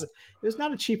 it was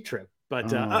not a cheap trip, but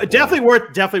definitely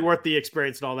worth the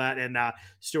experience and all that. And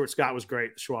Stuart Scott was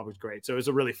great. Schwab was great. So it was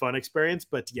a really fun experience,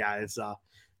 but yeah, it's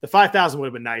the 5,000 would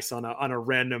have been nice on a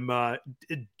random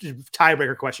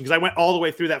tiebreaker question. Cause I went all the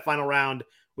way through that final round.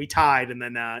 We tied. And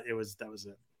then that was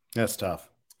it. That's tough.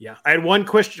 Yeah. I had one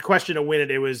question to win it.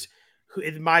 It was,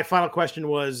 my final question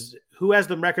was, who has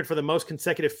the record for the most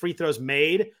consecutive free throws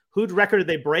made? Whose record did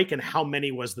they break, and how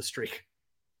many was the streak?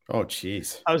 Oh,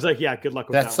 geez. I was like, yeah, good luck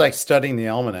with That's that like studying the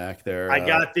almanac there.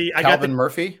 Calvin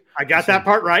Murphy. I got that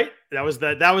part right. That was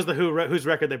the whose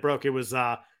record they broke. It was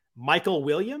Michael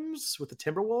Williams with the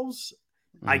Timberwolves.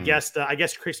 I guess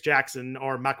Chris Jackson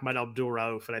or Mahmoud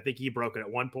Abdul-Rauf, and I think he broke it at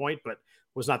one point, but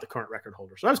was not the current record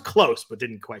holder. So I was close, but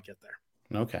didn't quite get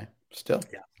there. Okay. Still,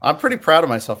 yeah. I'm pretty proud of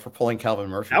myself for pulling Calvin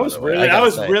Murphy. That was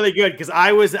really good because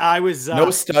I was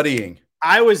no studying.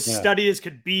 I was studied as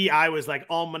could be. I was like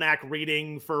almanac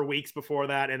reading for weeks before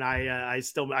that, and I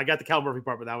got the Calvin Murphy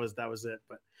part, but that was it.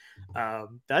 But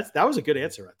that was a good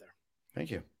answer right there.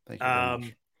 Thank you. Very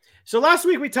much. So last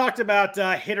week we talked about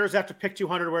hitters after pick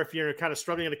 200, where if you're kind of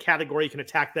struggling in a category, you can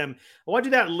attack them. I want to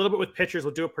do that a little bit with pitchers.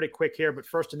 We'll do it pretty quick here. But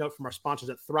first, a note from our sponsors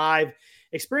at Thrive.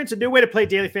 Experience a new way to play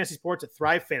daily fantasy sports at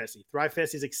Thrive Fantasy. Thrive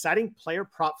Fantasy is exciting player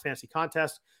prop fantasy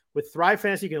contest. With Thrive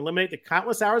Fantasy, you can eliminate the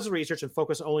countless hours of research and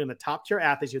focus only on the top-tier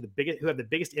athletes who have the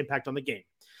biggest impact on the game.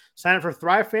 Sign up for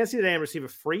Thrive Fantasy today and receive a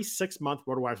free 6-month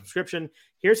RotoWire subscription.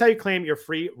 Here's how you claim your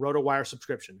free RotoWire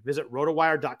subscription. Visit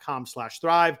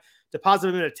rotowire.com/thrive. Deposit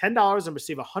a limit of $10 and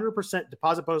receive 100%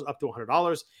 deposit bonus up to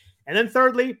 $100. And then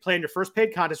thirdly, play in your first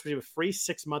paid contest, receive a free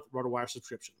 6-month RotoWire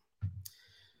subscription.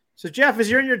 So, Jeff, as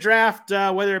you're in your draft,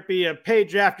 whether it be a paid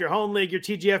draft, your home league, your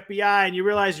TGFBI, and you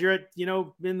realize you're at,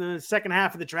 in the second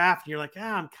half of the draft, and you're like,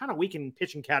 I'm kind of weak in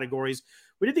pitching categories.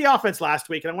 We did the offense last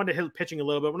week, and I wanted to hit pitching a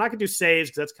little bit. We're not going to do saves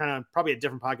because that's kind of probably a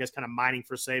different podcast, kind of mining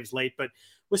for saves late. But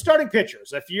with starting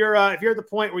pitchers, if you're at the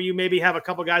point where you maybe have a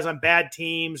couple guys on bad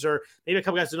teams, or maybe a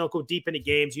couple guys that don't go deep into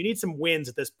games, you need some wins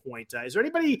at this point. Is there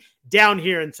anybody down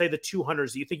here in, say, the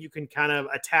 200s that you think you can kind of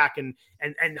attack and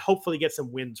hopefully get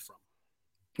some wins from?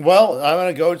 Well, I'm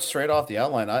going to go straight off the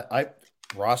outline. I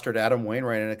rostered Adam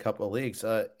Wainwright in a couple of leagues.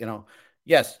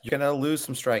 Yes, you're going to lose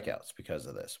some strikeouts because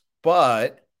of this,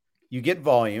 but you get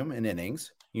volume in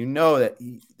innings. You know that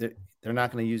they're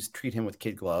not going to treat him with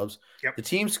kid gloves. Yep. The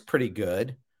team's pretty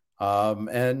good. I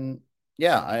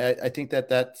think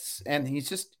that's, and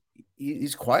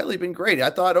he's quietly been great. I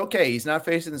thought, okay, he's not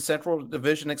facing the Central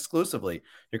Division exclusively.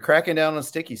 You're cracking down on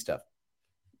sticky stuff.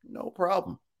 No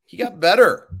problem. He got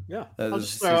better. Yeah. I'll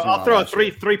throw a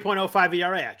 3.05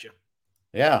 ERA at you.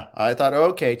 Yeah. I thought,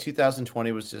 okay,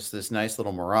 2020 was just this nice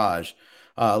little mirage,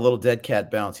 a little dead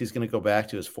cat bounce. He's going to go back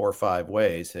to his 4 or 5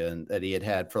 ways and that he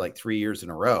had for like 3 years in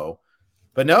a row.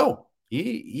 But no,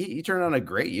 he turned on a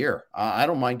great year. I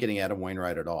don't mind getting Adam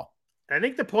Wainwright at all. I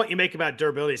think the point you make about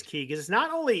durability is key, because it's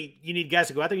not only you need guys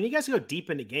to go out there, you need guys to go deep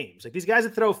into games. Like these guys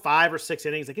that throw 5 or 6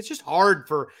 innings, like it's just hard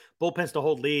for bullpens to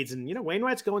hold leads. And,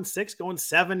 Wainwright's going 6, going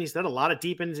 7. He's done a lot of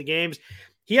deep into games.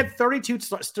 He had 32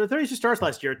 starts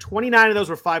last year. 29 of those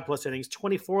were 5+ innings.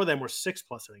 24 of them were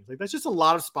 6+ innings. Like that's just a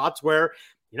lot of spots where,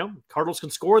 Cardinals can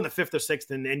score in the 5th or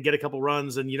 6th and get a couple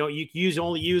runs. And, you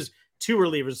only use 2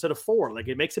 relievers instead of 4. Like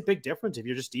it makes a big difference if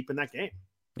you're just deep in that game.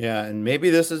 Yeah, and maybe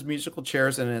this is musical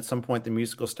chairs, and at some point the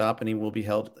music will stop, and he will be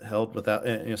held without,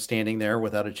 standing there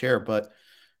without a chair. But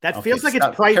that feels like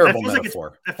it's priced. Terrible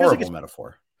metaphor. Horrible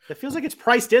metaphor. It feels like it's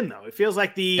priced in, though. It feels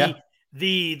like the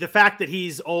fact that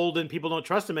he's old and people don't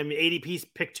trust him. I mean, ADP's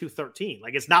picked 213.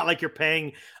 Like it's not like you're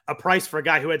paying a price for a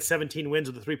guy who had 17 wins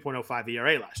with a 3.05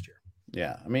 ERA last year.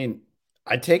 Yeah, I mean,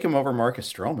 I'd take him over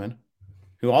Marcus Stroman,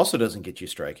 who also doesn't get you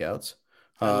strikeouts.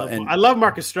 I love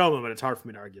Marcus Stroman, but it's hard for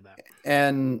me to argue that.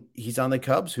 And he's on the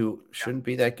Cubs, who shouldn't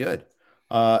be that good,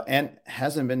 and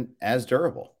hasn't been as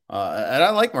durable. And I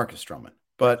like Marcus Stroman,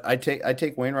 but I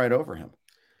take Wainwright over him.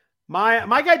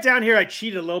 My guy down here, I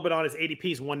cheated a little bit on his ADP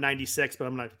is 196, but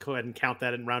I'm going to go ahead and count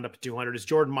that and round up to 200. Is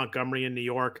Jordan Montgomery in New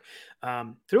York.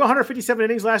 Threw 157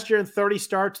 innings last year and 30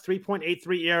 starts,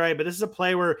 3.83 ERA. But this is a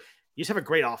play where you just have a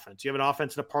great offense. You have an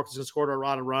offense in the park that's going to score a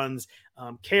lot of runs.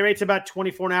 K rate's about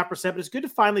 24.5%, but it's good to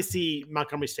finally see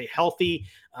Montgomery stay healthy.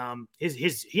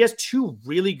 He has 2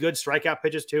 really good strikeout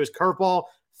pitches too. His curveball,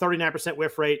 39%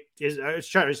 whiff rate. His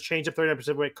changeup,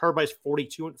 39% whiff. Curveball is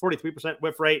 43%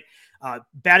 whiff rate.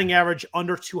 Batting average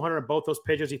under 200 on both those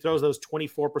pitches. He throws those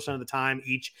 24% of the time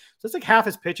each. So it's like half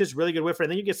his pitches, really good whiff rate.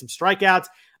 And then you get some strikeouts.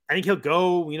 I think he'll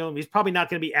go, he's probably not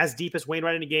going to be as deep as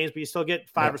Wainwright in the games, but you still get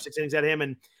 5 or 6 innings at him.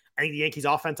 And I think the Yankees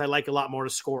offense, I like a lot more to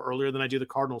score earlier than I do the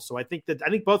Cardinals. So I think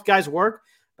both guys work,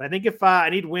 but I think if I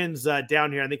need wins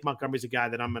down here, I think Montgomery's a guy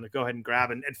that I'm going to go ahead and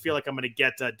grab and feel like I'm going to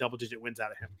get double-digit wins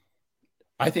out of him.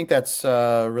 I think that's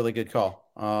a really good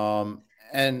call.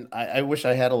 And I wish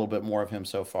I had a little bit more of him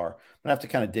so far. I'm going to have to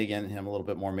kind of dig into him a little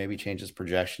bit more, maybe change his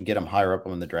projection, get him higher up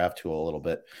on the draft tool a little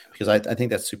bit, because I think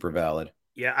that's super valid.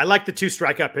 Yeah, I like the 2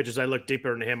 strikeout pitches. I look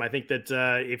deeper into him. I think that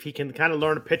if he can kind of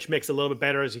learn a pitch mix a little bit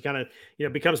better as he kind of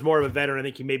becomes more of a veteran, I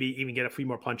think he maybe even get a few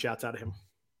more punch outs out of him.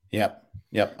 Yep.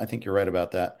 I think you're right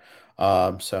about that.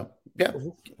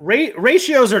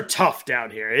 Ratios are tough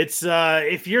down here. It's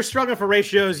if you're struggling for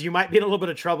ratios, you might be in a little bit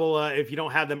of trouble if you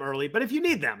don't have them early. But if you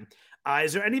need them,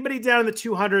 is there anybody down in the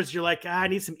 200s you're like, I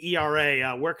need some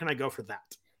ERA? Where can I go for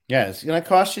that? Yeah, it's going to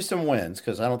cost you some wins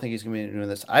because I don't think he's going to be doing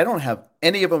this. I don't have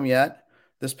any of them yet,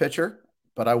 this pitcher,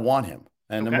 but I want him.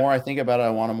 And the more I think about it, I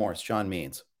want him more. It's John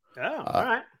Means. Oh,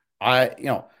 all right.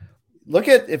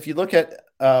 If you look at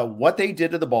what they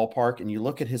did to the ballpark and you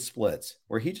look at his splits,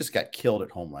 where he just got killed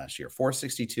at home last year,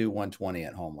 462, 120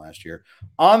 at home last year.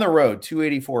 On the road,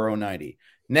 284, 090.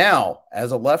 Now,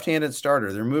 as a left-handed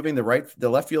starter, they're moving the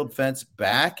left field fence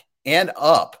back and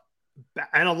up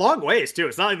And a long ways too.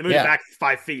 It's not like the movie back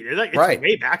 5 feet. It's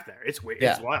way back there. It's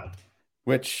wild.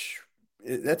 Which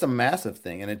that's a massive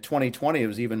thing. And in 2020, it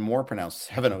was even more pronounced.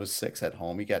 706 at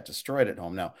home. He got destroyed at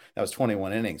home. Now that was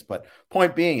 21 innings. But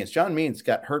point being is John Means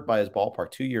got hurt by his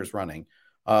ballpark 2 years running.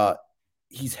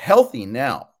 He's healthy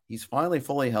now. He's finally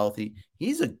fully healthy.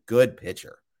 He's a good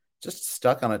pitcher. Just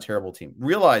stuck on a terrible team.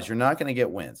 Realize you're not going to get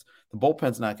wins. The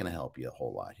bullpen's not going to help you a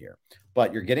whole lot here.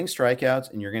 But you're getting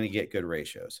strikeouts and you're going to get good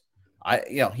ratios.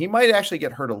 He might actually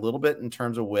get hurt a little bit in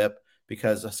terms of whip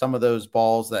because of some of those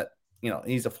balls that,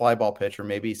 he's a fly ball pitcher.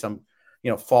 Maybe some,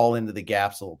 fall into the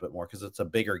gaps a little bit more because it's a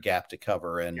bigger gap to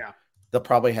cover. And they'll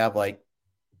probably have like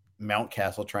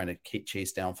Mountcastle trying to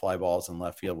chase down fly balls in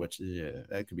left field, which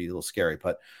that could be a little scary.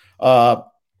 But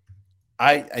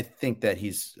I think that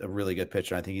he's a really good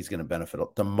pitcher. I think he's going to benefit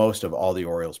the most of all the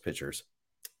Orioles pitchers.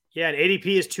 Yeah, and ADP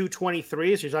is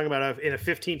 223. So you're talking about in a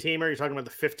 15-teamer, you're talking about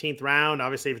the 15th round.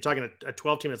 Obviously, if you're talking a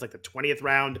 12-team, it's like the 20th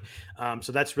round.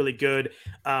 So that's really good.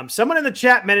 Someone in the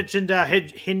chat mentioned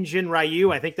Hyun-Jin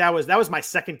Ryu. I think that was my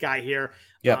second guy here.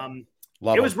 Yeah,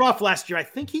 it was rough last year. I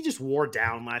think he just wore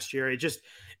down last year. It just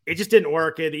didn't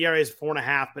work. The ERA is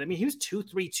 4.5. But I mean, he was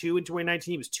 2.32 in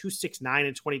 2019. He was 2.69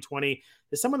 in 2020.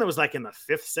 There's someone that was like in the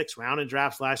 5th, 6th round in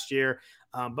drafts last year.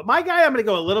 But my guy, I'm going to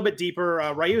go a little bit deeper.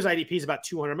 Ryu's IDP is about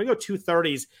 200. I'm going to go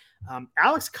 230s.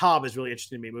 Alex Cobb is really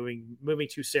interesting to me moving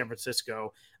to San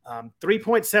Francisco.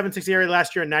 3.76 ERA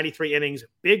last year in 93 innings.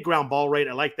 Big ground ball rate.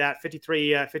 I like that.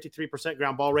 53%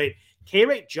 ground ball rate. K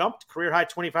rate jumped. Career high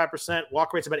 25%.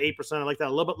 Walk rate's about 8%. I like that. A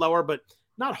little bit lower, but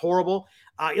not horrible.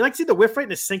 You like to see the whiff rate in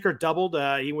his sinker doubled.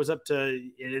 He was up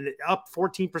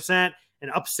 14%. And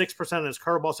up 6% on his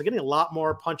curveball. So getting a lot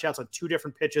more punch outs on 2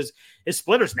 different pitches. His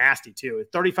splitter's nasty too.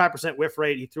 35% whiff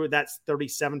rate. He threw it that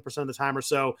 37% of the time or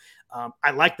so.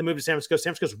 I like the move to San Francisco.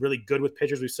 San Francisco's really good with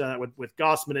pitchers. We saw that with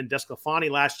Gossman and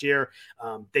Desclafani last year.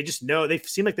 They just know, they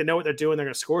seem like they know what they're doing. They're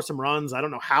going to score some runs. I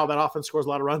don't know how that offense scores a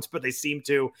lot of runs, but they seem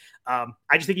to. I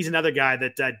just think he's another guy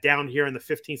that down here in the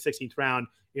 15th, 16th round,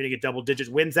 you're going to get double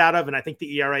digit wins out of. And I think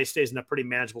the ERA stays in a pretty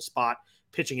manageable spot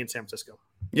pitching in San Francisco.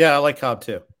 Yeah, I like Cobb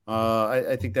too.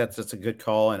 I think that's a good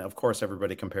call. And of course,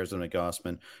 everybody compares him to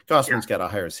Gossman. Gossman's got a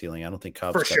higher ceiling. I don't think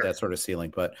Cobb's got that sort of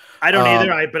ceiling, but I don't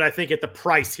either. But I think at the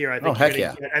price here, I think I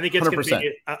think it's going to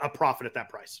be a profit at that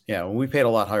price. Yeah. Well, we paid a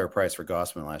lot higher price for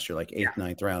Gossman last year, like 8th,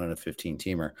 9th round in a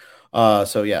 15-teamer.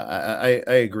 So yeah,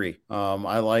 I agree.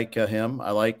 I like him.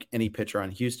 I like any pitcher on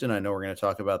Houston. I know we're going to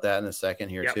talk about that in a second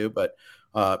here too, but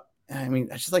I mean,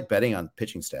 I just like betting on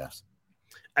pitching staffs.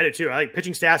 I do too. I like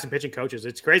pitching staffs and pitching coaches.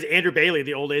 It's crazy. Andrew Bailey,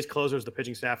 the old days closer, is the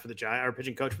pitching staff for the Giants, or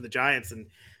pitching coach for the Giants, and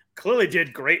clearly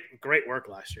did great work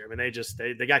last year. I mean,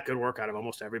 they got good work out of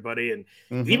almost everybody, and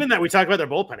even that we talked about their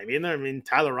bullpen. I mean,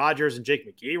 Tyler Rogers and Jake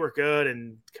McGee were good,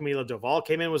 and Camilo Doval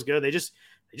came in was good. They just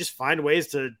find ways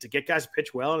to get guys to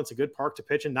pitch well, and it's a good park to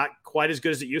pitch, and not quite as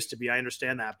good as it used to be. I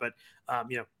understand that, but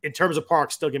in terms of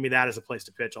parks, still give me that as a place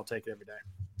to pitch. I'll take it every day.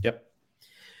 Yep.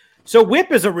 So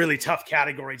whip is a really tough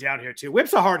category down here too.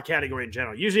 Whip's a hard category in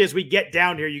general. Usually as we get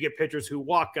down here, you get pitchers who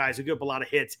walk guys who give up a lot of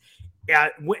hits.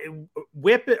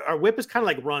 Whip is kind of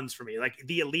like runs for me. Like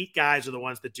the elite guys are the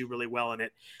ones that do really well in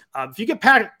it. If you get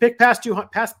pick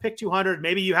 200,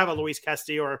 maybe you have a Luis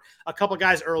Castillo or a couple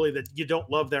guys early that you don't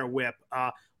love their whip.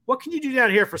 What can you do down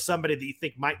here for somebody that you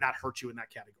think might not hurt you in that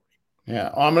category?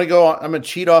 Yeah, I'm going to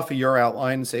cheat off of your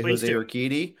outline and say Please Jose do.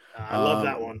 Urquidy. I love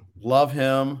that one. Love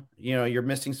him. You're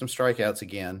missing some strikeouts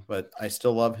again, but I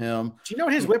still love him. Do you know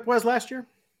what his whip was last year?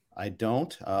 I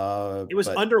don't. It was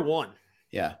under 1.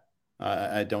 Yeah,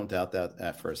 I don't doubt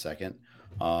that for a second.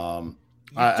 You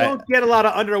don't get a lot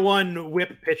of under 1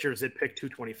 whip pitchers that pick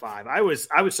 225. I was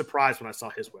surprised when I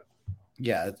saw his whip.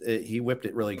 Yeah, he whipped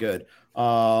it really good.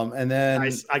 And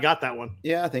then I got that one.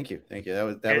 Yeah, thank you.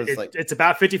 That was like it's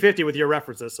about 50-50 with your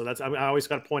references, so I always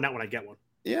got to point out when I get one.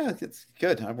 Yeah, it's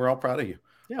good. We're all proud of you.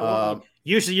 Yeah, well,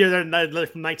 usually you're there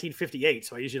from 1958,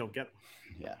 so I usually don't get them.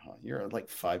 Yeah, you're like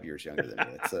 5 years younger than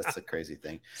me. That's a crazy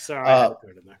thing. Sorry, I had to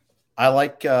put it in there. I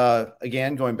like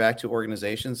again going back to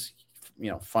organizations.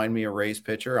 Find me a Rays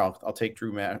pitcher. I'll take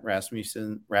Drew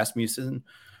Rasmussen.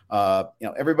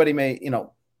 Everybody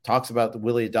talks about the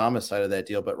Willy Adames side of that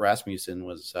deal, but Rasmussen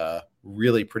was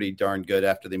really pretty darn good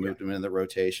after they moved him into the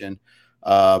rotation.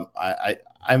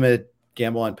 I'm a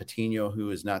gamble on Patino, who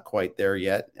is not quite there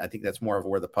yet. I think that's more of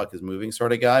where the puck is moving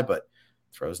sort of guy, but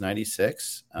throws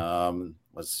 96,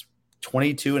 was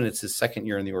 22, and it's his second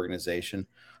year in the organization.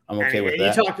 I'm okay with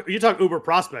that. You talk Uber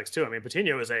prospects too. I mean,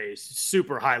 Patino is a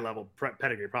super high level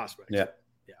pedigree prospect.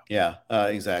 Yeah,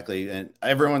 exactly. And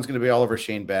everyone's going to be all over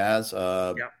Shane Baz.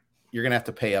 You're going to have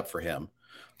to pay up for him.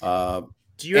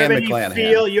 Do you have any McClanahan.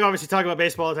 feel? You obviously talk about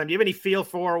baseball all the time. Do you have any feel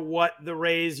for what the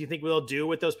Rays you think will do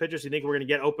with those pitchers? Do you think we're going to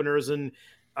get openers and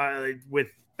with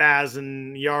Baz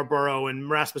and Yarborough and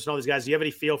Rasmus and all these guys? Do you have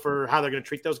any feel for how they're going to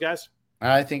treat those guys?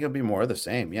 I think it'll be more of the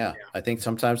same. Yeah. I think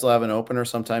sometimes they'll have an opener.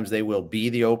 Sometimes they will be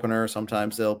the opener.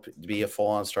 Sometimes they'll be a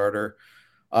full-on starter.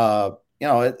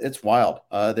 It's wild.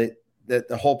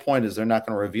 The whole point is they're not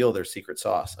going to reveal their secret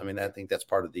sauce. I mean, I think that's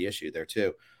part of the issue there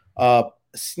too. A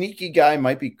sneaky guy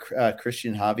might be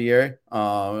Christian Javier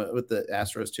with the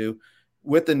Astros too.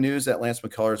 With the news that Lance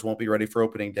McCullers won't be ready for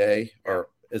opening day or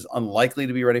is unlikely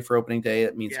to be ready for opening day,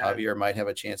 it means Javier might have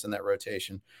a chance in that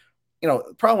rotation.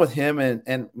 The problem with him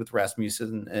and with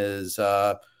Rasmussen is,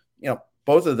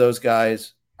 both of those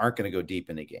guys aren't going to go deep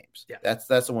into games. Yeah. That's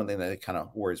the one thing that kind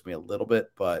of worries me a little bit,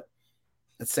 but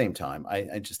at the same time,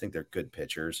 I just think they're good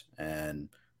pitchers and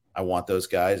I want those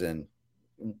guys and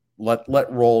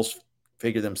let roles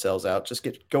figure themselves out. Just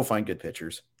go find good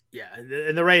pitchers. Yeah,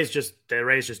 and the Rays just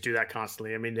do that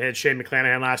constantly. I mean, they had Shane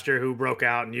McClanahan last year who broke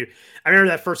out, and I remember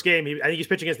that first game. I think he's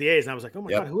pitching against the A's, and I was like, oh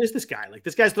my god, who is this guy? Like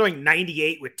this guy's throwing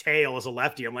 98 with tail as a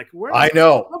lefty. I'm like, where? I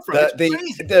know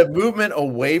the movement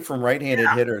away from right-handed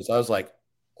hitters. I was like,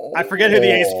 I forget who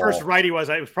the A's first righty was.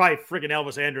 It was probably friggin'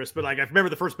 Elvis Andrus, but like I remember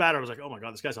the first batter, I was like, oh my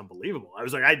god, this guy's unbelievable. I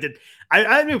was like,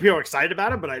 I knew people were excited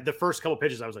about him, but the first couple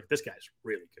pitches, I was like, this guy's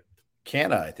really good.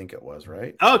 Canna, I think it was,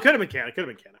 right? Oh, it could have been Canna.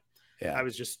 Yeah, I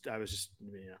was just.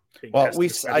 Well,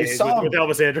 I saw with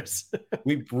Elvis Andrus.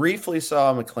 We briefly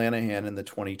saw McClanahan in the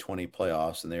 2020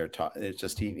 playoffs, and they were it's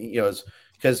just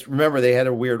because remember they had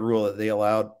a weird rule that they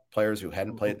allowed players who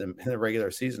hadn't played them in the regular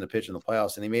season to pitch in the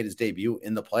playoffs, and he made his debut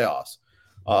in the playoffs.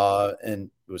 And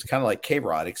it was kind of like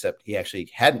K-Rod, except he actually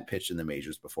hadn't pitched in the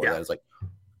majors before that. It's like,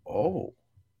 I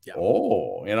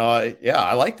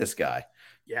like this guy.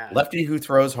 Yeah, lefty who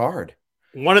throws hard.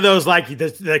 One of those like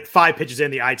 5 pitches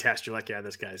in the eye test, you're like, yeah,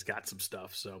 this guy's got some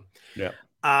stuff. So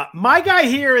my guy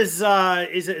here is a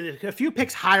few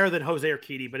picks higher than Jose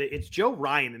Urquidy, but it's Joe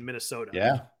Ryan in Minnesota.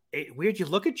 Yeah. Weird. You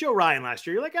look at Joe Ryan last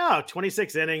year, you're like,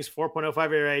 26 innings,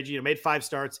 4.05 ERA, made 5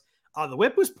 starts. The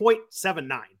whip was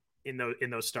 0.79 in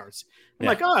those starts. I'm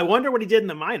like, I wonder what he did in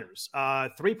the minors.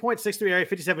 3.63 ERA,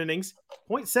 57 innings,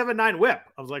 0.79 whip.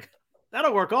 I was like,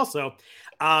 that'll work also.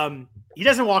 He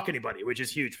doesn't walk anybody, which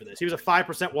is huge for this. He was a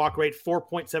 5% walk rate,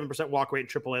 4.7% walk rate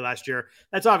in AAA last year.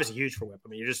 That's obviously huge for whip. I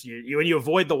mean, when you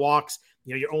avoid the walks,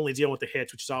 you're only dealing with the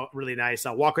hits, which is all really nice.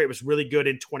 Walk rate was really good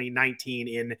in 2019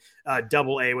 in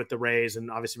AA with the Rays, and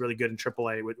obviously really good in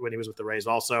AAA when he was with the Rays.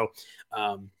 Also,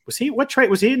 was he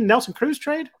in Nelson Cruz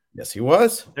trade? Yes, he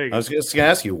was. I was just going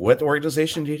to ask you, what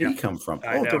organization did he come from?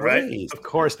 I know, right? Rays. Of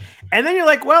course. And then you're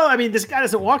like, well, I mean, this guy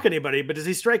doesn't walk anybody, but does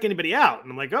he strike anybody out? And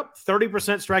I'm like, 30%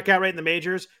 strikeout rate in the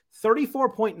majors,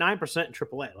 34.9% in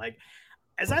AAA. Like,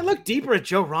 as I look deeper at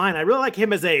Joe Ryan, I really like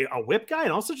him as a whip guy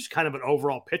and also just kind of an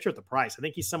overall pitcher at the price. I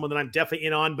think he's someone that I'm definitely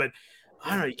in on, but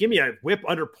I don't know. You give me a whip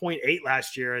under 0.8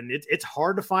 last year, and it's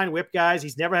hard to find whip guys.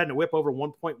 He's never had a whip over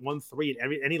 1.13 at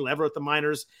any level at the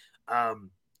minors.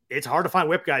 It's hard to find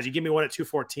whip guys. You give me one at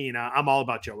 214. I'm all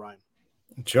about Joe Ryan.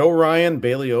 Joe Ryan,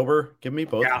 Bailey Ober. Give me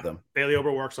both of them. Bailey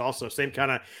Ober works also. Same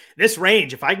kind of this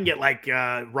range. If I can get like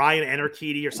Ryan and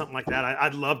Urquidy or something like that,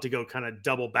 I'd love to go kind of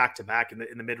double back to back in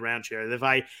the mid round here. If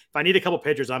I need a couple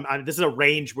pitchers, this is a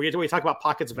range. We talk about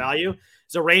pockets of value.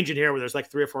 There's a range in here where there's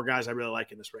like 3 or 4 guys I really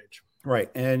like in this range.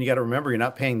 Right, and you got to remember you're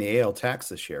not paying the AL tax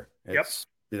this year.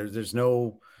 There's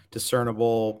no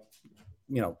discernible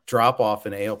drop off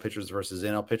in AL pitchers versus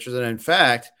NL pitchers. And in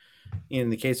fact, in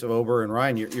the case of Ober and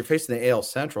Ryan, you're facing the AL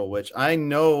Central, which I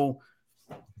know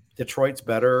Detroit's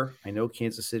better. I know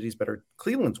Kansas City's better.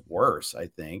 Cleveland's worse, I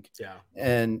think. Yeah.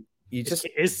 And you just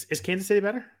is Kansas City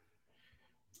better?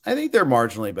 I think they're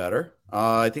marginally better.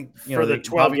 I think for the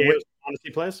 12 games he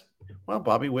plays. Well,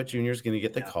 Bobby Witt Jr. is going to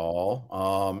get the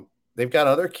call. They've got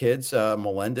other kids.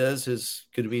 Melendez is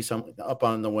going to be up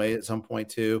on the way at some point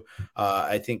too.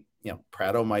 I think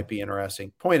Prado might be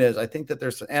interesting. Point is, I think that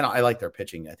and I like their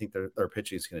pitching. I think their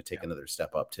pitching is going to take another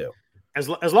step up too. As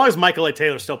long as Michael A.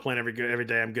 Taylor's still playing every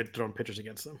day, I'm good throwing pitchers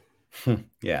against them.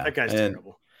 Yeah, that guy's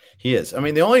terrible. He is. I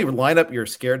mean, the only lineup you're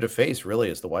scared to face really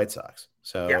is the White Sox.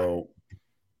 So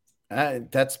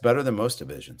that's better than most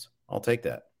divisions. I'll take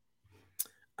that.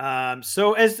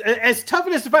 So as tough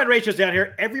it is to find ratios down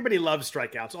here, everybody loves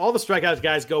strikeouts. All the strikeouts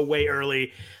guys go way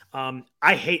early.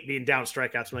 I hate being down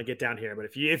strikeouts when I get down here, but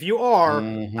if you are,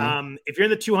 if you're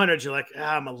in the 200s, you're like,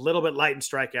 I'm a little bit light in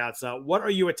strikeouts. What are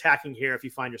you attacking here if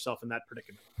you find yourself in that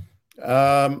predicament?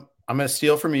 I'm going to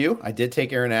steal from you. I did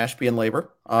take Aaron Ashby in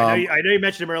labor. I know you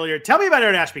mentioned him earlier. Tell me about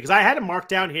Aaron Ashby, because I had him marked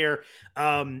down here.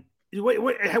 Where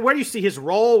do you see his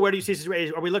role? Where do you see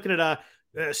his? Are we looking at a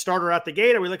a starter out the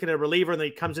gate? Are we looking at a reliever and then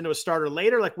he comes into a starter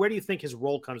later? Like, where do you think his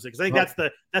role comes in? Because I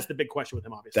think that's the big question with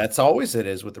him, obviously. That's always it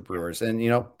is with the Brewers. And,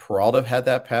 Peralta had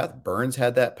that path. Burns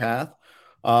had that path.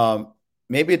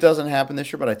 Maybe it doesn't happen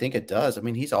this year, but I think it does. I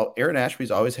mean, Aaron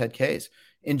Ashby's always had Ks.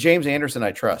 And James Anderson,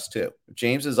 I trust too. If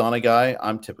James is on a guy,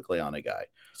 I'm typically on a guy.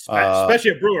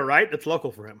 Especially a Brewer, right? That's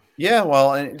local for him. Yeah,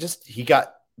 well, and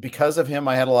because of him,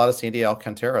 I had a lot of Sandy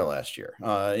Alcantara last year.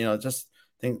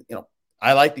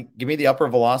 Give me the upper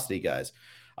velocity guys.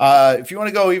 If you want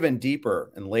to go even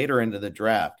deeper and later into the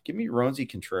draft, give me Roansy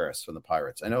Contreras from the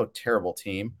Pirates. I know, a terrible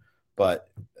team, but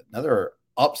another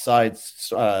upside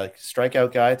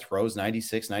strikeout guy, throws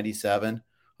 96, 97.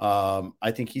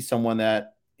 I think he's someone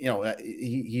that,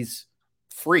 he's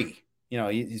free.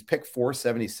 He's picked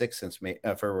 476 since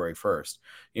February 1st.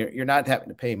 You're not having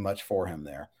to pay much for him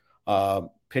there.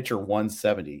 Pitcher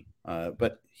 170,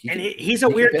 but he's a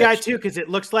weird guy too, because it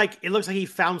looks like he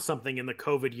found something in the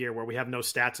COVID year where we have no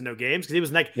stats and no games, because he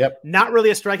was not really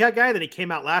a strikeout guy. Then he came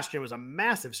out llast year and was a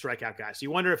massive strikeout guy. So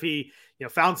you wonder if he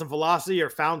found some velocity or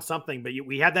found something. But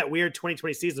we had that weird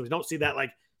 2020 season. We don't see that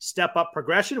like step up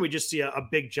progression. We just see a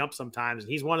big jump sometimes.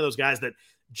 And he's one of those guys that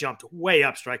jumped way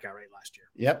up strikeout rate last year.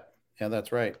 Yep. Yeah,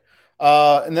 that's right.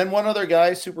 And then one other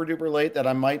guy, super duper late, that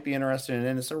I might be interested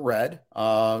in is a red.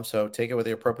 So take it with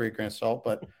the appropriate grain of salt.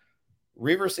 But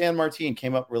Reiver Sanmartin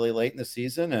came up really late in the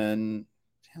season, and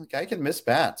the guy can miss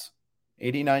bats.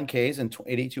 89 Ks and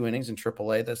 82 innings in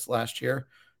AAA this last year.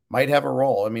 Might have a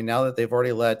role. I mean, now that they've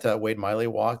already let Wade Miley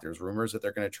walk, there's rumors that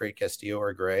they're going to trade Castillo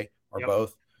or Gray or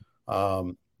both.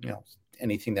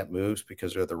 Anything that moves,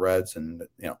 because they're the Reds, and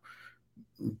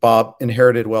Bob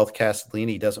inherited wealth.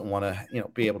 Castellini doesn't want to,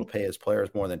 be able to pay his players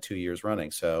more than 2 years running.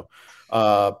 So,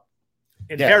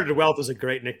 inherited wealth is a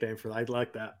great nickname for that. I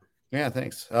like that. Yeah,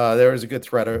 thanks. There was a good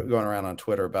thread going around on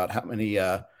Twitter about how many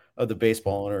of the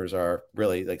baseball owners are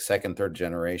really like second, third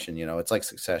generation. It's like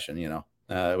Succession.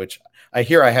 Which I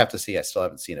hear I have to see. I still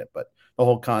haven't seen it, but the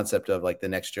whole concept of like the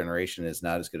next generation is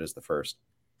not as good as the first.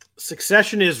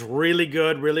 Succession is really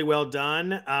good, really well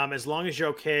done. As long as you're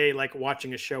okay, like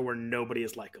watching a show where nobody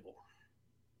is likable.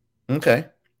 Okay.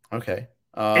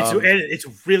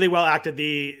 It's really well acted.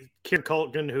 The Kieran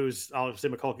Culkin, who's I'll say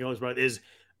McCulkin, but is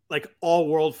like all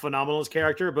world phenomenal as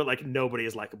character, but like nobody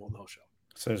is likable in the whole show.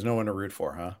 So there's no one to root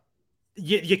for, huh?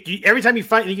 You every time you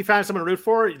find someone to root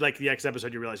for, like the next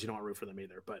episode, you realize you don't want to root for them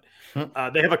either. But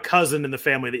they have a cousin in the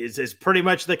family that is pretty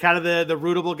much the kind of the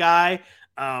rootable guy.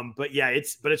 But yeah,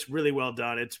 it's really well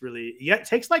done. It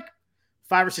takes like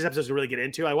 5 or 6 episodes to really get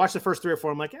into. I watched the first 3 or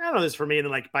 4. I'm like, I don't know this is for me. And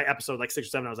then like by episode like 6 or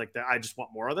 7, I was like, I just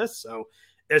want more of this. So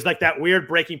there's like that weird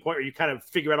breaking point where you kind of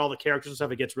figure out all the characters and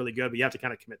stuff. It gets really good, but you have to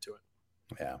kind of commit to it.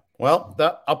 Yeah. Well,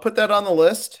 I'll put that on the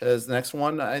list as the next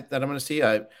one that I'm going to see.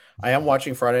 I am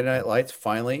watching Friday Night Lights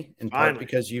finally, in part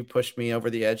because you pushed me over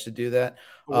the edge to do that.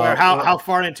 How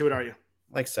far into it are you?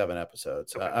 Like 7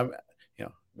 episodes. Okay.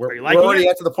 We're already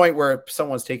at to the point where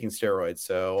someone's taking steroids.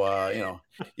 So,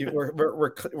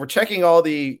 we're checking all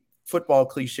the football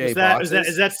cliche boxes.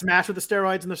 Is that Smash with the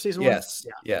steroids in the season? Yes.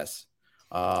 Yeah. Yes.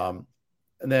 And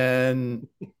then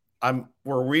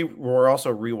we're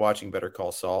also rewatching Better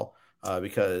Call Saul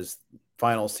because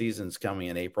final season's coming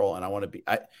in April, and I want to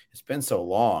it's been so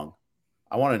long.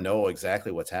 I want to know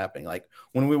exactly what's happening. Like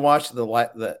when we watched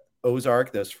the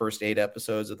Ozark, those first 8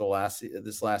 episodes of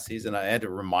this last season, I had to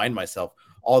remind myself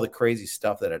all the crazy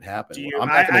stuff that had happened. I'm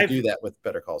not going to do that with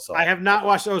Better Call Saul. I have not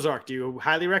watched Ozark. Do you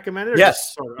highly recommend it?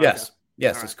 Yes. Yes.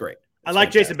 It's great. I like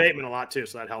Jason Bateman a lot too,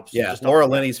 so that helps. Yeah, Laura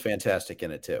Linney's fantastic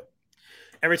in it too.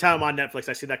 Every time I'm on Netflix,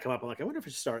 I see that come up. I'm like, I wonder if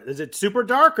it should start. Is it super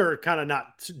dark or kind of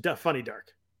not funny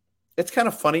dark? It's kind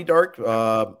of funny dark.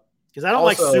 Because I don't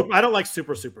like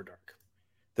super dark.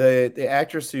 The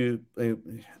actress who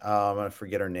I'm gonna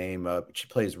forget her name. She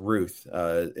plays Ruth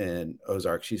in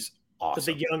Ozark. She's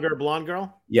awesome. The younger blonde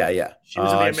girl. Yeah. She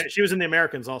was in the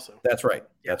Americans also. That's right.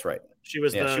 That's right. She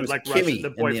was Kimmy Russian, the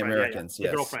boyfriend, in the Americans. The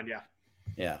girlfriend.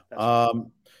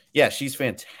 Yeah. She's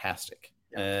fantastic.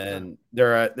 And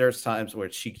there's times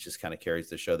where she just kind of carries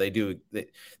the show.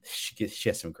 She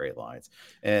has some great lines,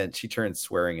 and she turns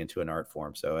swearing into an art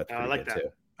form. So that's pretty good too.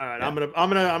 All right, yeah. I'm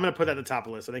gonna put that at the top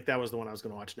of the list. I think that was the one I was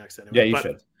gonna watch next. Anyway. Yeah, you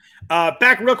should.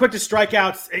 Back real quick to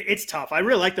strikeouts. It's tough. I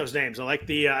really like those names. I like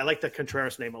the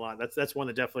Contreras name a lot. That's one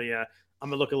that definitely I'm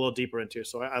gonna look a little deeper into.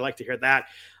 So I like to hear that.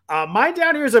 Mine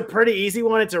down here is a pretty easy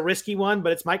one. It's a risky one,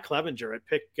 but it's Mike Clevenger at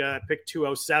pick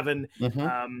 207.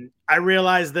 Mm-hmm. I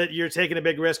realize that you're taking a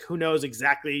big risk. Who knows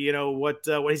exactly what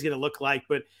he's gonna look like,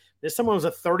 but there's someone who was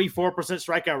a 34%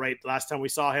 strikeout rate last time we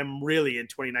saw him really in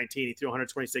 2019. He threw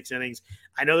 126 innings.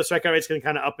 I know the strikeout rate's going to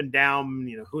kind of up and down.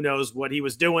 Who knows what he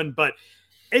was doing, but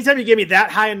anytime you give me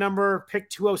that high a number, pick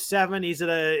 207. He's in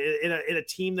a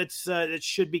team that's that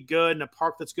should be good, in a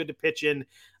park that's good to pitch in.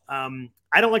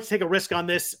 I don't like to take a risk on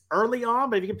this early on,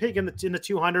 but if you can pick in the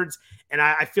 200s, and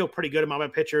I feel pretty good about my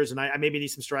pitchers, and I maybe need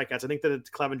some strikeouts. I think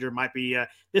that Clevenger might be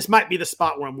this might be the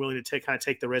spot where I'm willing to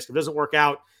take the risk. If it doesn't work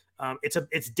out,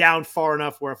 it's down far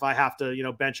enough where if I have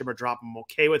to bench him or drop him, I'm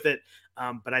okay with it.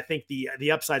 But I think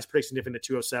the upside is pretty significant at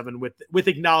 207 with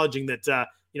acknowledging that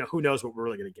who knows what we're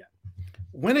really going to get.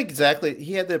 When exactly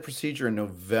he had the procedure in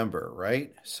November,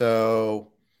 right?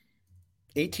 So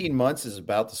 18 months is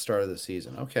about the start of the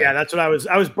season. Okay. Yeah, that's what I was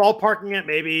ballparking it.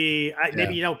 Maybe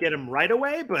you don't get him right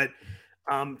away, but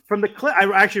from the clip, I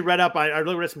actually read up. I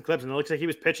really read some clips, and it looks like he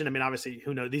was pitching. I mean, obviously,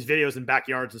 who knows? These videos in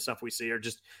backyards and stuff we see are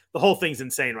just the whole thing's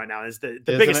insane right now. Is the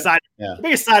biggest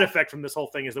side effect from this whole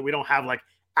thing is that we don't have like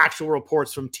actual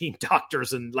reports from team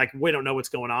doctors, and like we don't know what's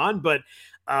going on. But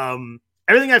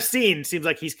everything I've seen seems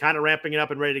like he's kind of ramping it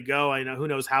up and ready to go. I know who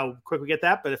knows how quick we get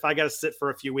that, but if I got to sit for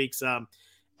a few weeks,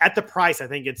 at the price, I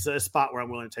think it's a spot where I'm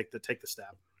willing to take the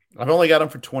stab. I've only got him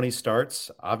for 20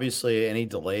 starts. Obviously, any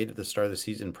delay to the start of the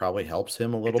season probably helps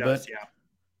him a little bit.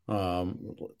 Yeah.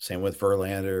 Same with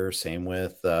Verlander. Same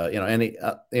with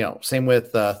same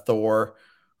with Thor.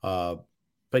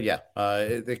 But yeah,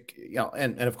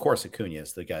 and of course Acuna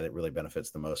is the guy that really benefits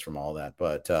the most from all that.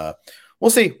 But we'll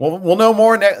see. We'll know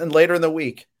more later in the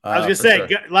week. I was gonna say,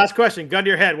 sure. Last question, gun to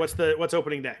your head. What's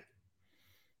opening day?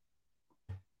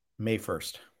 May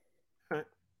 1st.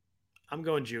 I'm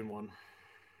going June 1.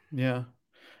 Yeah.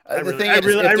 I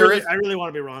really want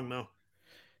to be wrong though.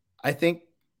 I think,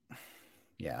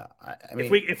 yeah. I mean,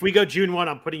 if we go June 1,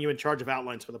 I'm putting you in charge of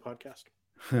outlines for the podcast.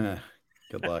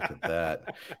 Good luck with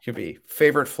that. Could be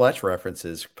favorite Fletch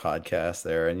references podcast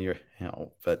there. And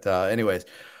but anyways,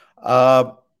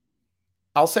 I'll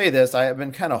say this. I have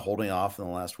been kind of holding off in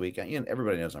the last week.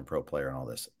 Everybody knows I'm pro player and all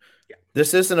this. Yeah.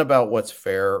 This isn't about what's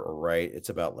fair or right. It's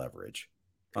about leverage.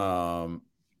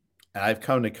 And I've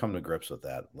come to grips with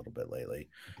that a little bit lately.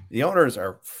 The owners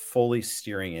are fully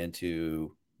steering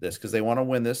into this because they want to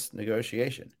win this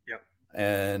negotiation. Yep.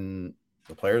 And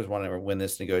the players want to win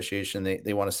this negotiation.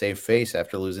 They want to save face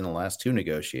after losing the last two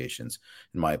negotiations,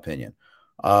 in my opinion.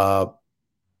 So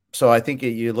I think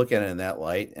you look at it in that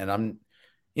light, and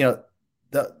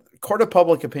the court of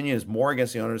public opinion is more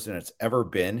against the owners than it's ever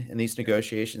been in these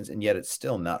negotiations, and yet it's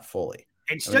still not fully.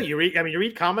 And still, you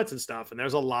read comments and stuff, and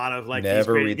there's a lot of like these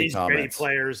greedy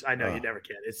players. I know you never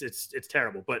can. It's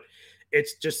terrible, but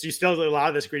it's just you still a lot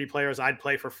of this greedy players. I'd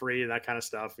play for free and that kind of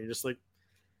stuff. And you're just like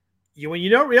when you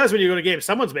don't realize when you go to a game,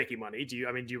 someone's making money. Do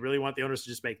you really want the owners to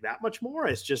just make that much more?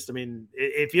 It's just,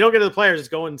 if you don't get to the players, it's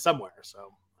going somewhere.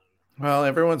 So, well,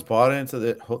 everyone's bought into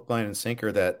the hook, line, and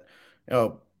sinker that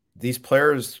these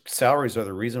players' salaries are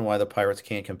the reason why the Pirates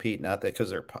can't compete, not that because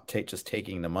they're just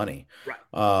taking the money.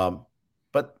 Right.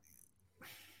 But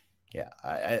yeah,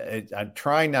 I'm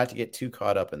trying not to get too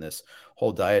caught up in this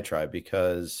whole diatribe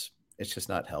because it's just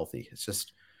not healthy. It's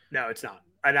just no, it's not.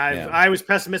 And I was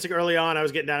pessimistic early on. I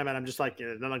was getting down about it. I'm just like,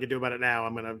 nothing I can do about it now.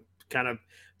 I'm going to kind of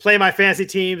play my fantasy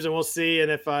teams and we'll see.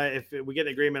 And if we get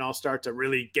an agreement, I'll start to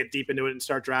really get deep into it and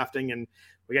start drafting. And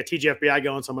we got TGFBI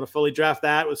going, so I'm going to fully draft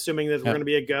that, assuming that we're going to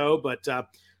be a go. But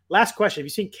last question: have you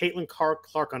seen Caitlin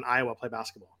Clark on Iowa play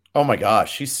basketball? Oh my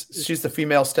gosh, she's the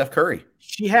female Steph Curry.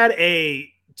 She had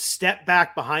a step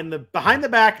back behind the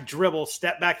back dribble,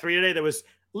 step back three today. That was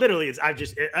literally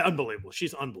unbelievable.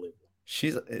 She's unbelievable.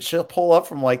 She'll pull up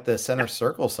from like the center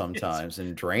circle sometimes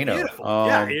and drain it.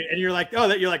 Yeah, and you're like,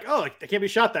 that can't be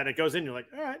shot. That it goes in. You're like,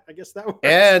 all right, I guess that works.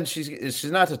 And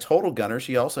she's not a total gunner.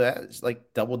 She also has like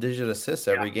double-digit assists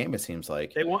every game. It seems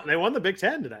like they won the Big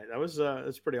Ten tonight. That was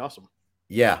that's pretty awesome.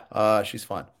 Yeah, she's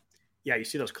fun. Yeah, you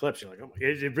see those clips. You're like, oh my!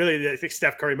 It really, I think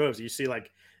Steph Curry moves. You see like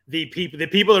the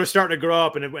people that are starting to grow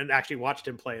up and actually watched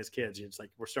him play as kids. It's like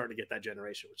we're starting to get that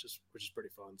generation, which is pretty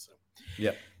fun. So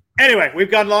yeah. Anyway, we've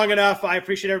gone long enough. I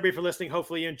appreciate everybody for listening.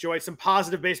 Hopefully you enjoyed some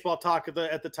positive baseball talk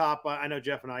at the top. I know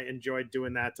Jeff and I enjoyed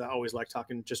doing that. I always like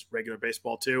talking just regular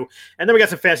baseball too. And then we got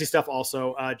some fancy stuff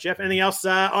also. Jeff, anything else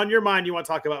on your mind you want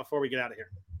to talk about before we get out of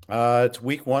here? It's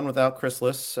week 1 without Chris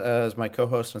Liss as my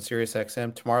co-host on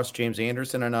SiriusXM. Tomorrow's James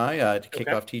Anderson and I to kick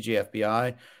off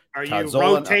TGFBI. Are you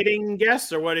rotating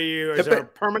guests or what are you? Is there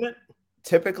permanent?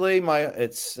 Typically,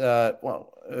 RotoWire's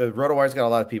got a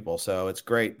lot of people, so it's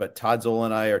great. But Todd Zola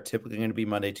and I are typically going to be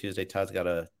Monday, Tuesday. Todd's got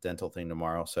a dental thing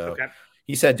tomorrow, so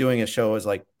he said doing a show is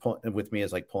like with me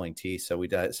is like pulling teeth. So we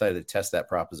decided to test that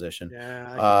proposition.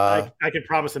 Yeah, I can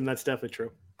promise him that's definitely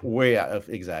true.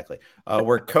 Exactly.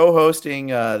 We're co-hosting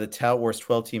the Tout Wars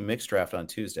 12-team mixed draft on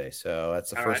Tuesday, so that's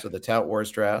the first of the Tout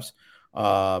Wars drafts.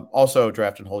 Also,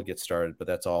 draft and hold gets started, but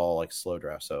that's all like slow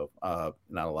draft, so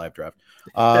not a live draft.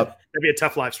 That'd be a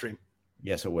tough live stream.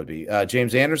 Yes, it would be.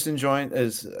 James Anderson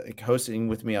is hosting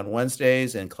with me on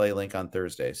Wednesdays and Clay Link on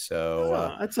Thursdays.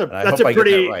 So that's I a hope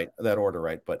pretty I get that order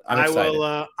right. But I'm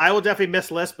excited. I will definitely miss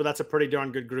List, but that's a pretty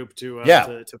darn good group to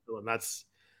fill in. That's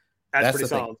pretty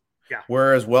solid. Thing. Yeah,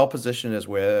 we're as well positioned as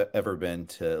we've ever been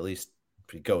to at least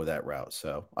go that route.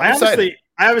 So I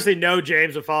obviously know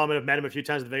James and follow him and have met him a few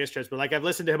times at the Vegas trips, but like I've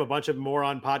listened to him a bunch of more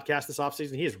on podcasts this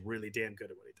offseason. He is really damn good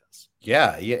at what he does.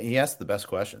 Yeah, he asks the best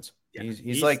questions. Yeah,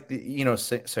 he's like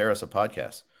Sarah's a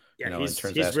podcast. Yeah, in terms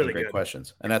of asking really great good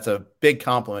questions, and that's a big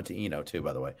compliment to Eno too.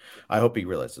 By the way, I hope he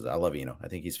realizes that. I love Eno. I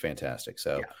think he's fantastic.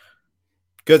 So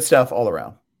good stuff all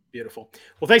around. Beautiful.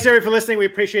 Well, thanks everybody for listening. We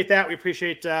appreciate that. We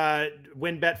appreciate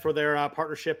WynnBET for their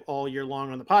partnership all year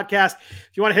long on the podcast.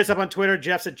 If you want to hit us up on Twitter,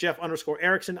 Jeff's at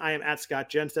Jeff_Erickson. I am at Scott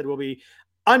Jenstead. We'll be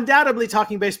undoubtedly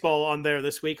talking baseball on there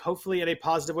this week, hopefully in a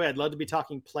positive way. I'd love to be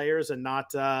talking players and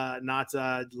not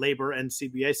labor and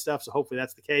CBA stuff. So hopefully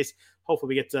that's the case. Hopefully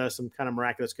we get some kind of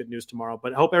miraculous good news tomorrow.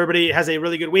 But I hope everybody has a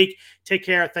really good week. Take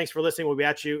care. Thanks for listening. We'll be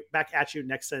back at you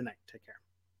next Sunday night. Take care.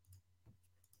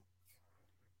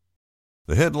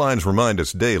 The headlines remind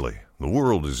us daily, the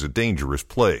world is a dangerous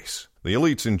place. The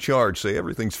elites in charge say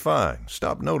everything's fine,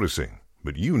 stop noticing.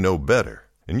 But you know better.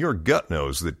 And your gut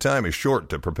knows that time is short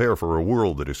to prepare for a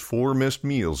world that is 4 missed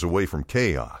meals away from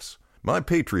chaos. My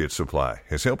Patriot Supply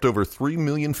has helped over 3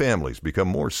 million families become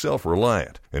more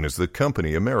self-reliant and is the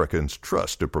company Americans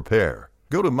trust to prepare.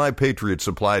 Go to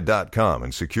MyPatriotSupply.com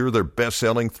and secure their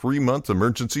best-selling 3-month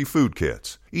emergency food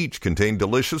kits. Each contain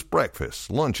delicious breakfasts,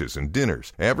 lunches, and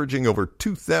dinners, averaging over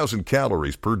 2,000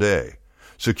 calories per day.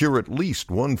 Secure at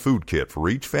least 1 food kit for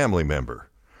each family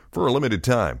member. For a limited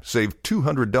time, save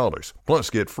 $200, plus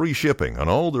get free shipping on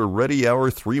all their Ready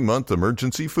Hour 3-month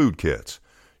emergency food kits.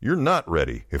 You're not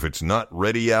ready if it's not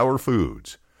Ready Hour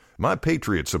Foods. My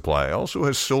Patriot Supply also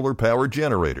has solar-powered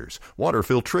generators, water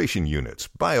filtration units,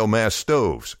 biomass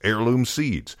stoves, heirloom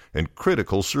seeds, and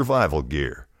critical survival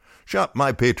gear. Shop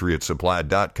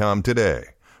MyPatriotSupply.com today.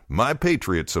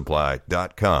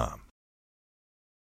 MyPatriotSupply.com.